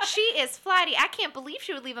 She is flighty. I can't believe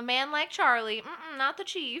she would leave a man like Charlie. Not the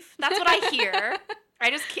chief. That's what I hear. I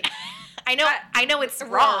just can't. I know it's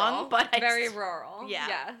wrong, but very rural. Yeah.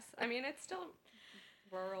 Yes. I mean, it's still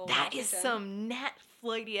rural. That is Washington. some net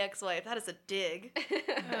flighty ex-wife. That is a dig.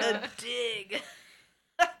 A dig.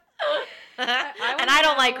 And I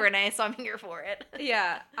don't like Renee, so I'm here for it.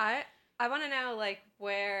 Yeah, I want to know like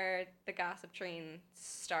where the gossip train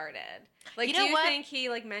started. Like, You do know you what? think he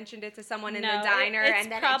like mentioned it to someone in No, the diner it's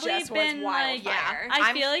and then it probably just was been, like- wildfire?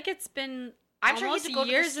 I feel like it's been I'm sure almost he'd go to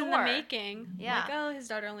the years in the store. making. Yeah. Like, oh, his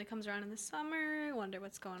daughter only comes around in the summer. I wonder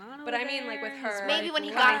what's going on But over I mean, like, with there. her, His Maybe wife when he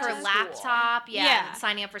going got to her school. laptop, Yeah. and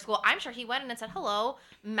signing up for school. I'm sure he went in and said, "Hello,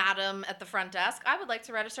 madam at the front desk. I would like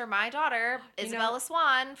to register my daughter, Isabella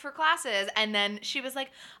Swan, for classes." And then she was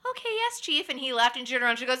like, "Okay, yes, chief." And he left and she turned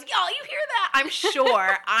around and she goes, "Y'all, you hear that?" I'm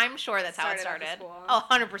sure that's how it Started at started. the school. Oh,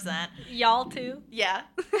 100%. Y'all too. Yeah.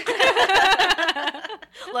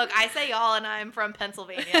 Look, I say y'all and I'm from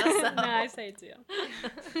Pennsylvania, so No, I say too.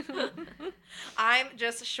 I'm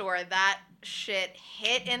just sure that shit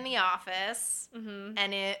hit in the office, Mm-hmm.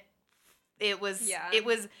 and it was Yeah.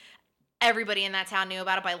 everybody in that town knew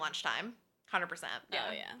about it by lunchtime. 100%.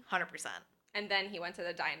 Oh yeah. 100%. And then he went to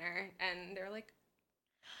the diner and they were like,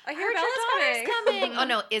 "I I hear heard your Bella's daughter's coming. Oh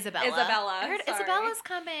no, Isabella. Isabella, I heard sorry. Isabella's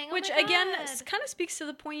coming. Oh Which my again God. kind of speaks to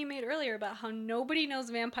the point you made earlier about how nobody knows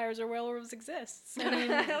vampires or werewolves exist. I mean,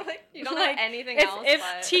 like, you don't like, know anything if, else. If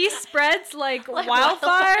but... tea spreads like Like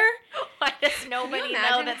wildfire, Why does nobody know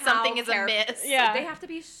imagine that how something is amiss? Yeah. They have to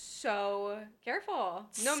be so careful.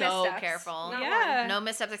 No so missteps. careful. Not Yeah. one. No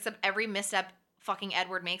missteps except every misstep fucking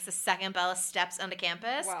Edward makes the second Bella steps onto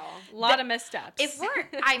campus. Wow. a lot of missteps. If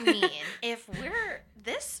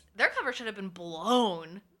their cover should have been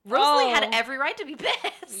blown. Rosalie had every right to be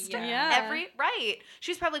pissed. Yeah. Every right.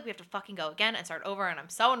 She's probably like, we have to fucking go again and start over, and I'm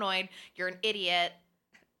so annoyed. You're an idiot.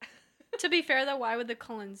 To be fair though, why would the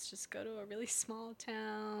Cullens just go to a really small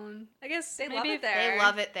town? I guess They maybe love it if, there. They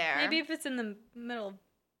love it there. Maybe if it's in the middle of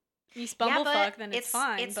East Yeah, Bumblefuck, but then it's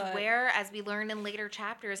fine. It's but where, as we learn in later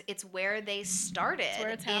chapters, it's where they started. It's where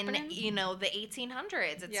it's in happening? the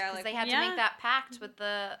 1800s. It's Yeah, because like- they had to Yeah. make that pact with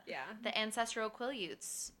the Yeah. ancestral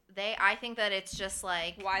Quileutes. I think that it's just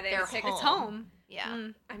like Why they their pick home. it's home. Yeah.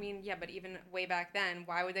 Mm. I mean, yeah, but even way back then,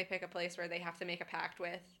 why would they pick a place where they have to make a pact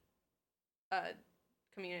with a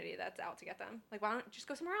community that's out to get them? Like, why don't you just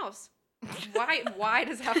go somewhere else? Why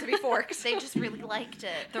does it have to be Forks? They just really liked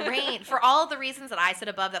it. The rain. For all the reasons that I said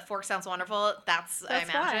above, that Forks sounds wonderful. That's I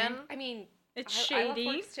That's why. imagine. I mean, It's I love shady.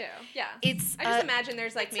 Forks too. Yeah. It's I just imagine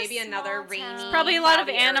there's like it's a maybe another small rainy. town. Probably a lot of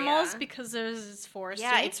cloudy animals area. because it's foresty.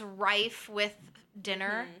 Yeah, it's rife with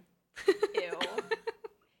dinner. Ew.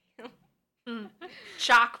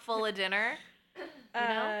 Chock full of dinner.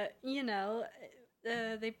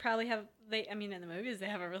 They probably have. I mean, in the movies, they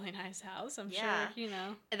have a really nice house. I'm Yeah. sure,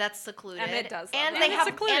 That's secluded. And it does love And that. they And it's have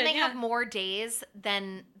secluded, and they yeah. have more days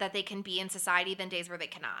than that they can be in society than days where they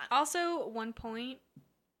cannot. Also, one point,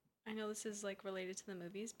 I know this is like related to the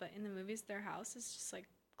movies, but in the movies, their house is just like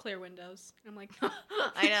clear windows. I'm like,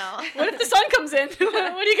 I know. what if the sun comes in? What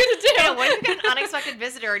are you gonna do? Yeah, what if you get an unexpected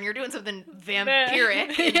visitor and you're doing something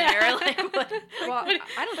vampiric in there? Like, what? Well,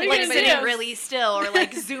 I don't think Like anybody sitting really still, or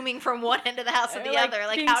like zooming from one end of the house to the like other.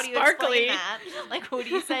 Like, being how do you sparkly. explain that? Like, what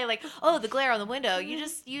do you say? Like, oh, the glare on the window.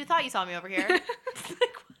 You thought you saw me over here.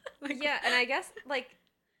 Yeah, and I guess like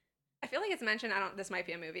I feel like it's mentioned. This might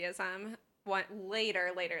be a movie-ism.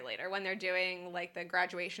 Later when they're doing like the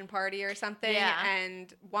graduation party or something,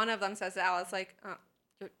 and one of them says to Alice like, "Oh,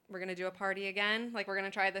 we're gonna do a party again. Like we're gonna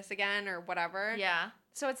try this again or whatever." Yeah.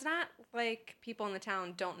 So it's not like people in the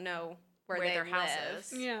town don't know where they their house live.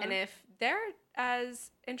 is. Yeah. And if they're as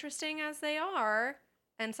interesting as they are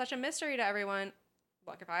and such a mystery to everyone,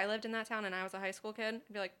 look, if I lived in that town and I was a high school kid,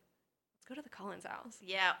 I'd be like, let's go to the Cullens house.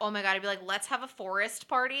 Yeah. Oh my God. I'd be like, let's have a forest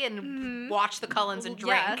party and watch the Cullens and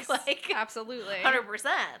drink. Yes, Like, absolutely. 100%.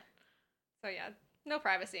 So yeah, no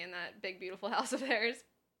privacy in that big, beautiful house of theirs.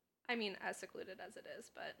 I mean, as secluded as it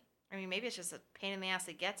is, but... I mean, maybe it's just a pain in the ass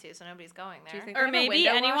to get to, so nobody's going there. Do you think Or they have a maybe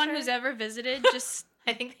window anyone washer? who's ever visited just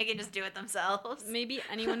I think they can just do it themselves. maybe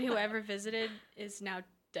anyone who ever visited is now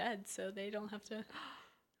dead, so they don't have to.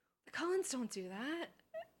 The Cullens don't do that.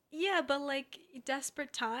 Yeah, but like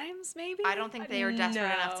desperate times, maybe. I don't think they are desperate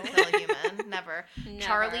enough to No. kill a human. Never.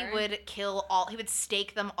 Charlie Never. would kill all. He would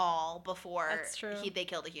stake them all before That's true. they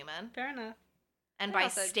killed a human. Fair enough. And I by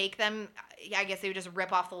also- stake them, I guess they would just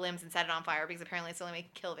rip off the limbs and set it on fire because apparently it's the only way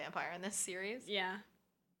to kill a vampire in this series. Yeah.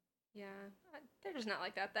 Yeah, they're just not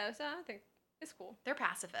like that though. So I think it's cool. They're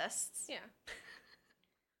pacifists. Yeah.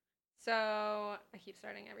 So I keep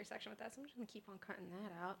starting every section with that, so I'm just gonna keep on cutting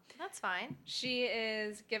that out. That's fine. She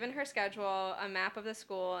is given her schedule, a map of the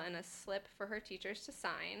school, and a slip for her teachers to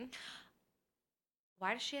sign.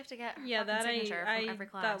 Why does she have to get her Yeah, fucking that signature I from every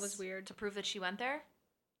class? that was weird. To prove that she went there?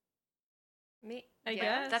 I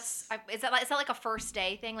guess. Is that like a first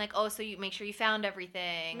day thing? Like, oh, so you make sure you found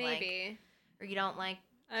everything. Maybe. Like, or you don't like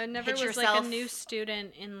I never pitch was like yourself. a new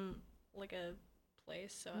student in like a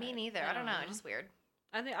place, so Me neither. I don't know. It's just weird.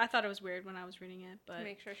 I thought it was weird when I was reading it, but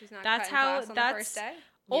Make sure she's not that's cutting how class on that's the first day.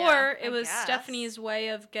 or Yeah, it I was guess. Stephanie's way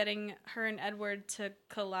of getting her and Edward to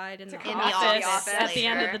collide in the collide office, office at the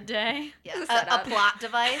end of later. the day. Yeah, It's a a setup. plot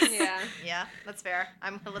device. Yeah. Yeah, that's fair.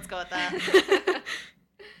 Let's go with that.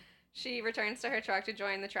 She returns to her truck to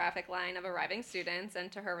join the traffic line of arriving students,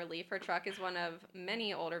 and to her relief, her truck is one of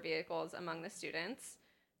many older vehicles among the students.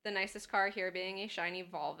 The nicest car here being a shiny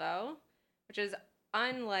Volvo, which is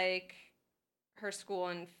unlike her school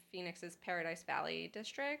in Phoenix's Paradise Valley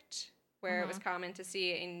district, where it was common to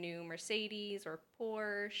see a new Mercedes or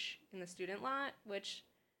Porsche in the student lot, which,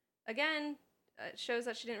 again, shows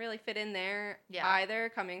that she didn't really fit in there either,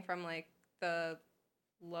 coming from, like, the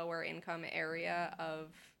lower income area of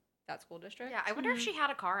that school district. Yeah, I wonder if she had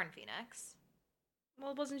a car in Phoenix.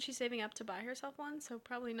 Well, wasn't she saving up to buy herself one? So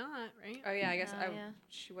probably not, right? Oh, yeah, I guess yeah.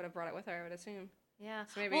 she would have brought it with her, I would assume. Yeah.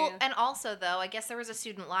 So maybe, well, and also though, I guess there was a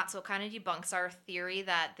student lot, so it kind of debunks our theory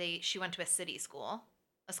that she went to a city school,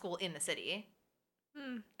 a school in the city.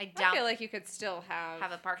 I doubt I feel like you could still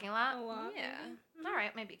have a parking lot. A lot. Yeah. All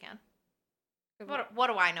right, maybe you can. What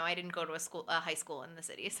do I know? I didn't go to a high school in the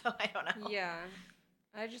city, so I don't know. Yeah.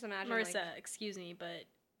 I just imagine, Marissa, like... excuse me, but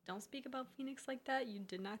don't speak about Phoenix like that. You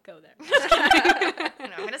did not go there. I'm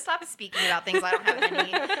going to stop speaking about things I don't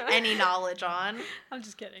have any knowledge on. I'm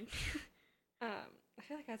just kidding. I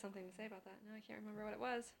feel like I had something to say about that. Now I can't remember what it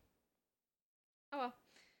was. Oh,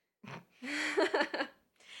 well.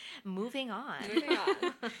 Moving on. Moving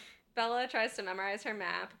on. Bella tries to memorize her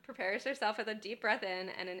map, prepares herself with a deep breath in,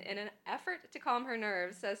 and in an effort to calm her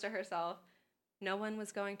nerves, says to herself, "No one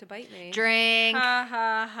was going to bite me." Drink. Ha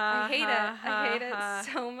ha ha. I hate ha, it. I hate ha.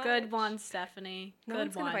 it so much. Good one, Stephanie. No Good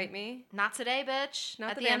one's one. gonna bite me. Not today, bitch.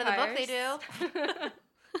 Not At the the end of the book, they vampires. do.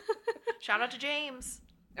 Shout out to James.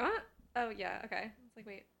 What? Oh, yeah, okay. I was like,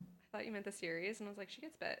 wait, I thought you meant the series, and I was like, she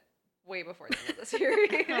gets bit way before the end of the series.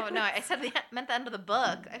 No, I said meant the end of the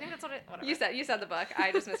book. I think that's what it. Whatever. You said the book.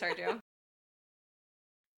 I just misheard you.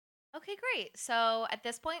 Okay, great. So at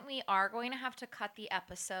this point, we are going to have to cut the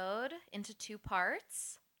episode into 2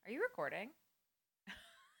 parts. Are you recording?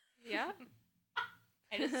 Yeah.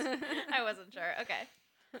 I wasn't sure.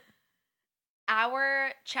 Okay.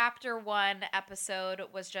 Our chapter 1 episode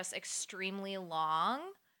was just extremely long.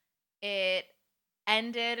 It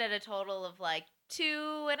ended at a total of like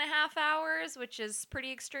 2.5 hours, which is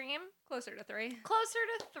pretty extreme. Closer to 3. Closer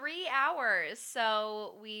to 3 hours.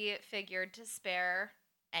 So we figured to spare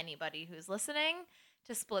anybody who's listening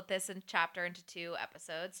to split this chapter into 2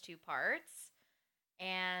 episodes, 2 parts.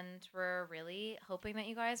 And we're really hoping that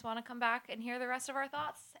you guys want to come back and hear the rest of our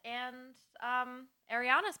thoughts and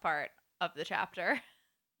Ariana's part of the chapter.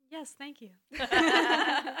 Yes, thank you.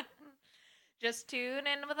 Just tune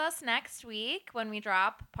in with us next week when we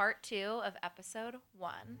drop part 2 of episode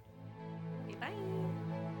 1. Okay, bye.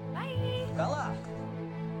 Bye. Bella,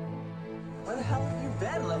 where the hell have you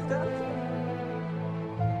been, Loca?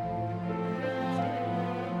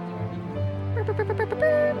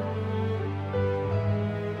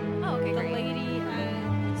 Oh, okay, The great. lady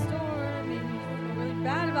at the store made me feel really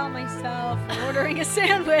bad about myself for ordering a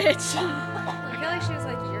sandwich. I feel like she was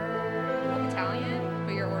like, you're Italian,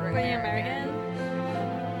 but you're ordering Are you American?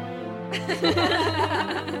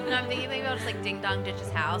 No, I'm thinking maybe I'll just like ding dong ditch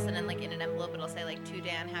his house, and then like in an envelope it'll say like to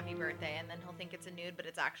Dan, happy birthday, and then he'll think it's a nude, but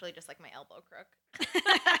it's actually just like my elbow crook.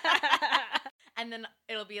 And then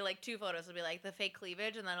it'll be like 2 photos. It'll be like the fake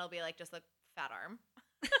cleavage, and then it'll be like just a fat arm.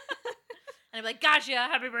 And I'll be like, gotcha,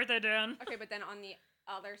 happy birthday, Dan. Okay, but then on the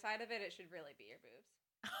other side of it, it should really be your boobs.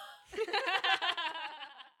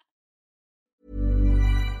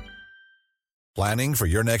 Planning for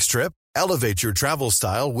your next trip? Elevate your travel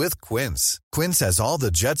style with Quince. Quince has all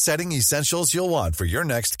the jet-setting essentials you'll want for your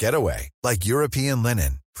next getaway, like European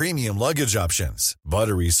linen, premium luggage options,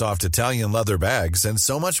 buttery soft Italian leather bags, and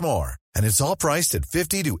so much more. And it's all priced at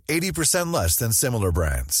 50 to 80% less than similar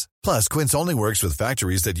brands. Plus, Quince only works with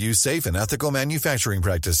factories that use safe and ethical manufacturing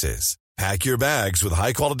practices. Pack your bags with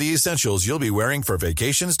high-quality essentials you'll be wearing for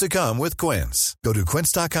vacations to come with Quince. Go to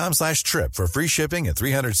quince.com/trip for free shipping and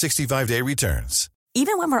 365-day returns.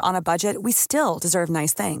 Even when we're on a budget, we still deserve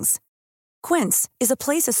nice things. Quince is a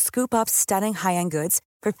place to scoop up stunning high-end goods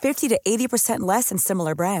for 50 to 80% less than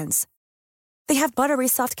similar brands. They have buttery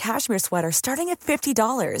soft cashmere sweaters starting at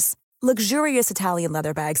 $50, luxurious Italian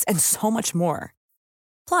leather bags, and so much more.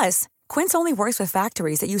 Plus, Quince only works with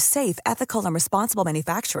factories that use safe, ethical, and responsible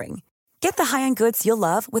manufacturing. Get the high-end goods you'll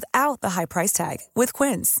love without the high price tag with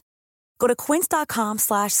Quince. Go to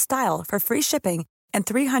quince.com/style for free shipping and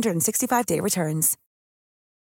 365-day returns.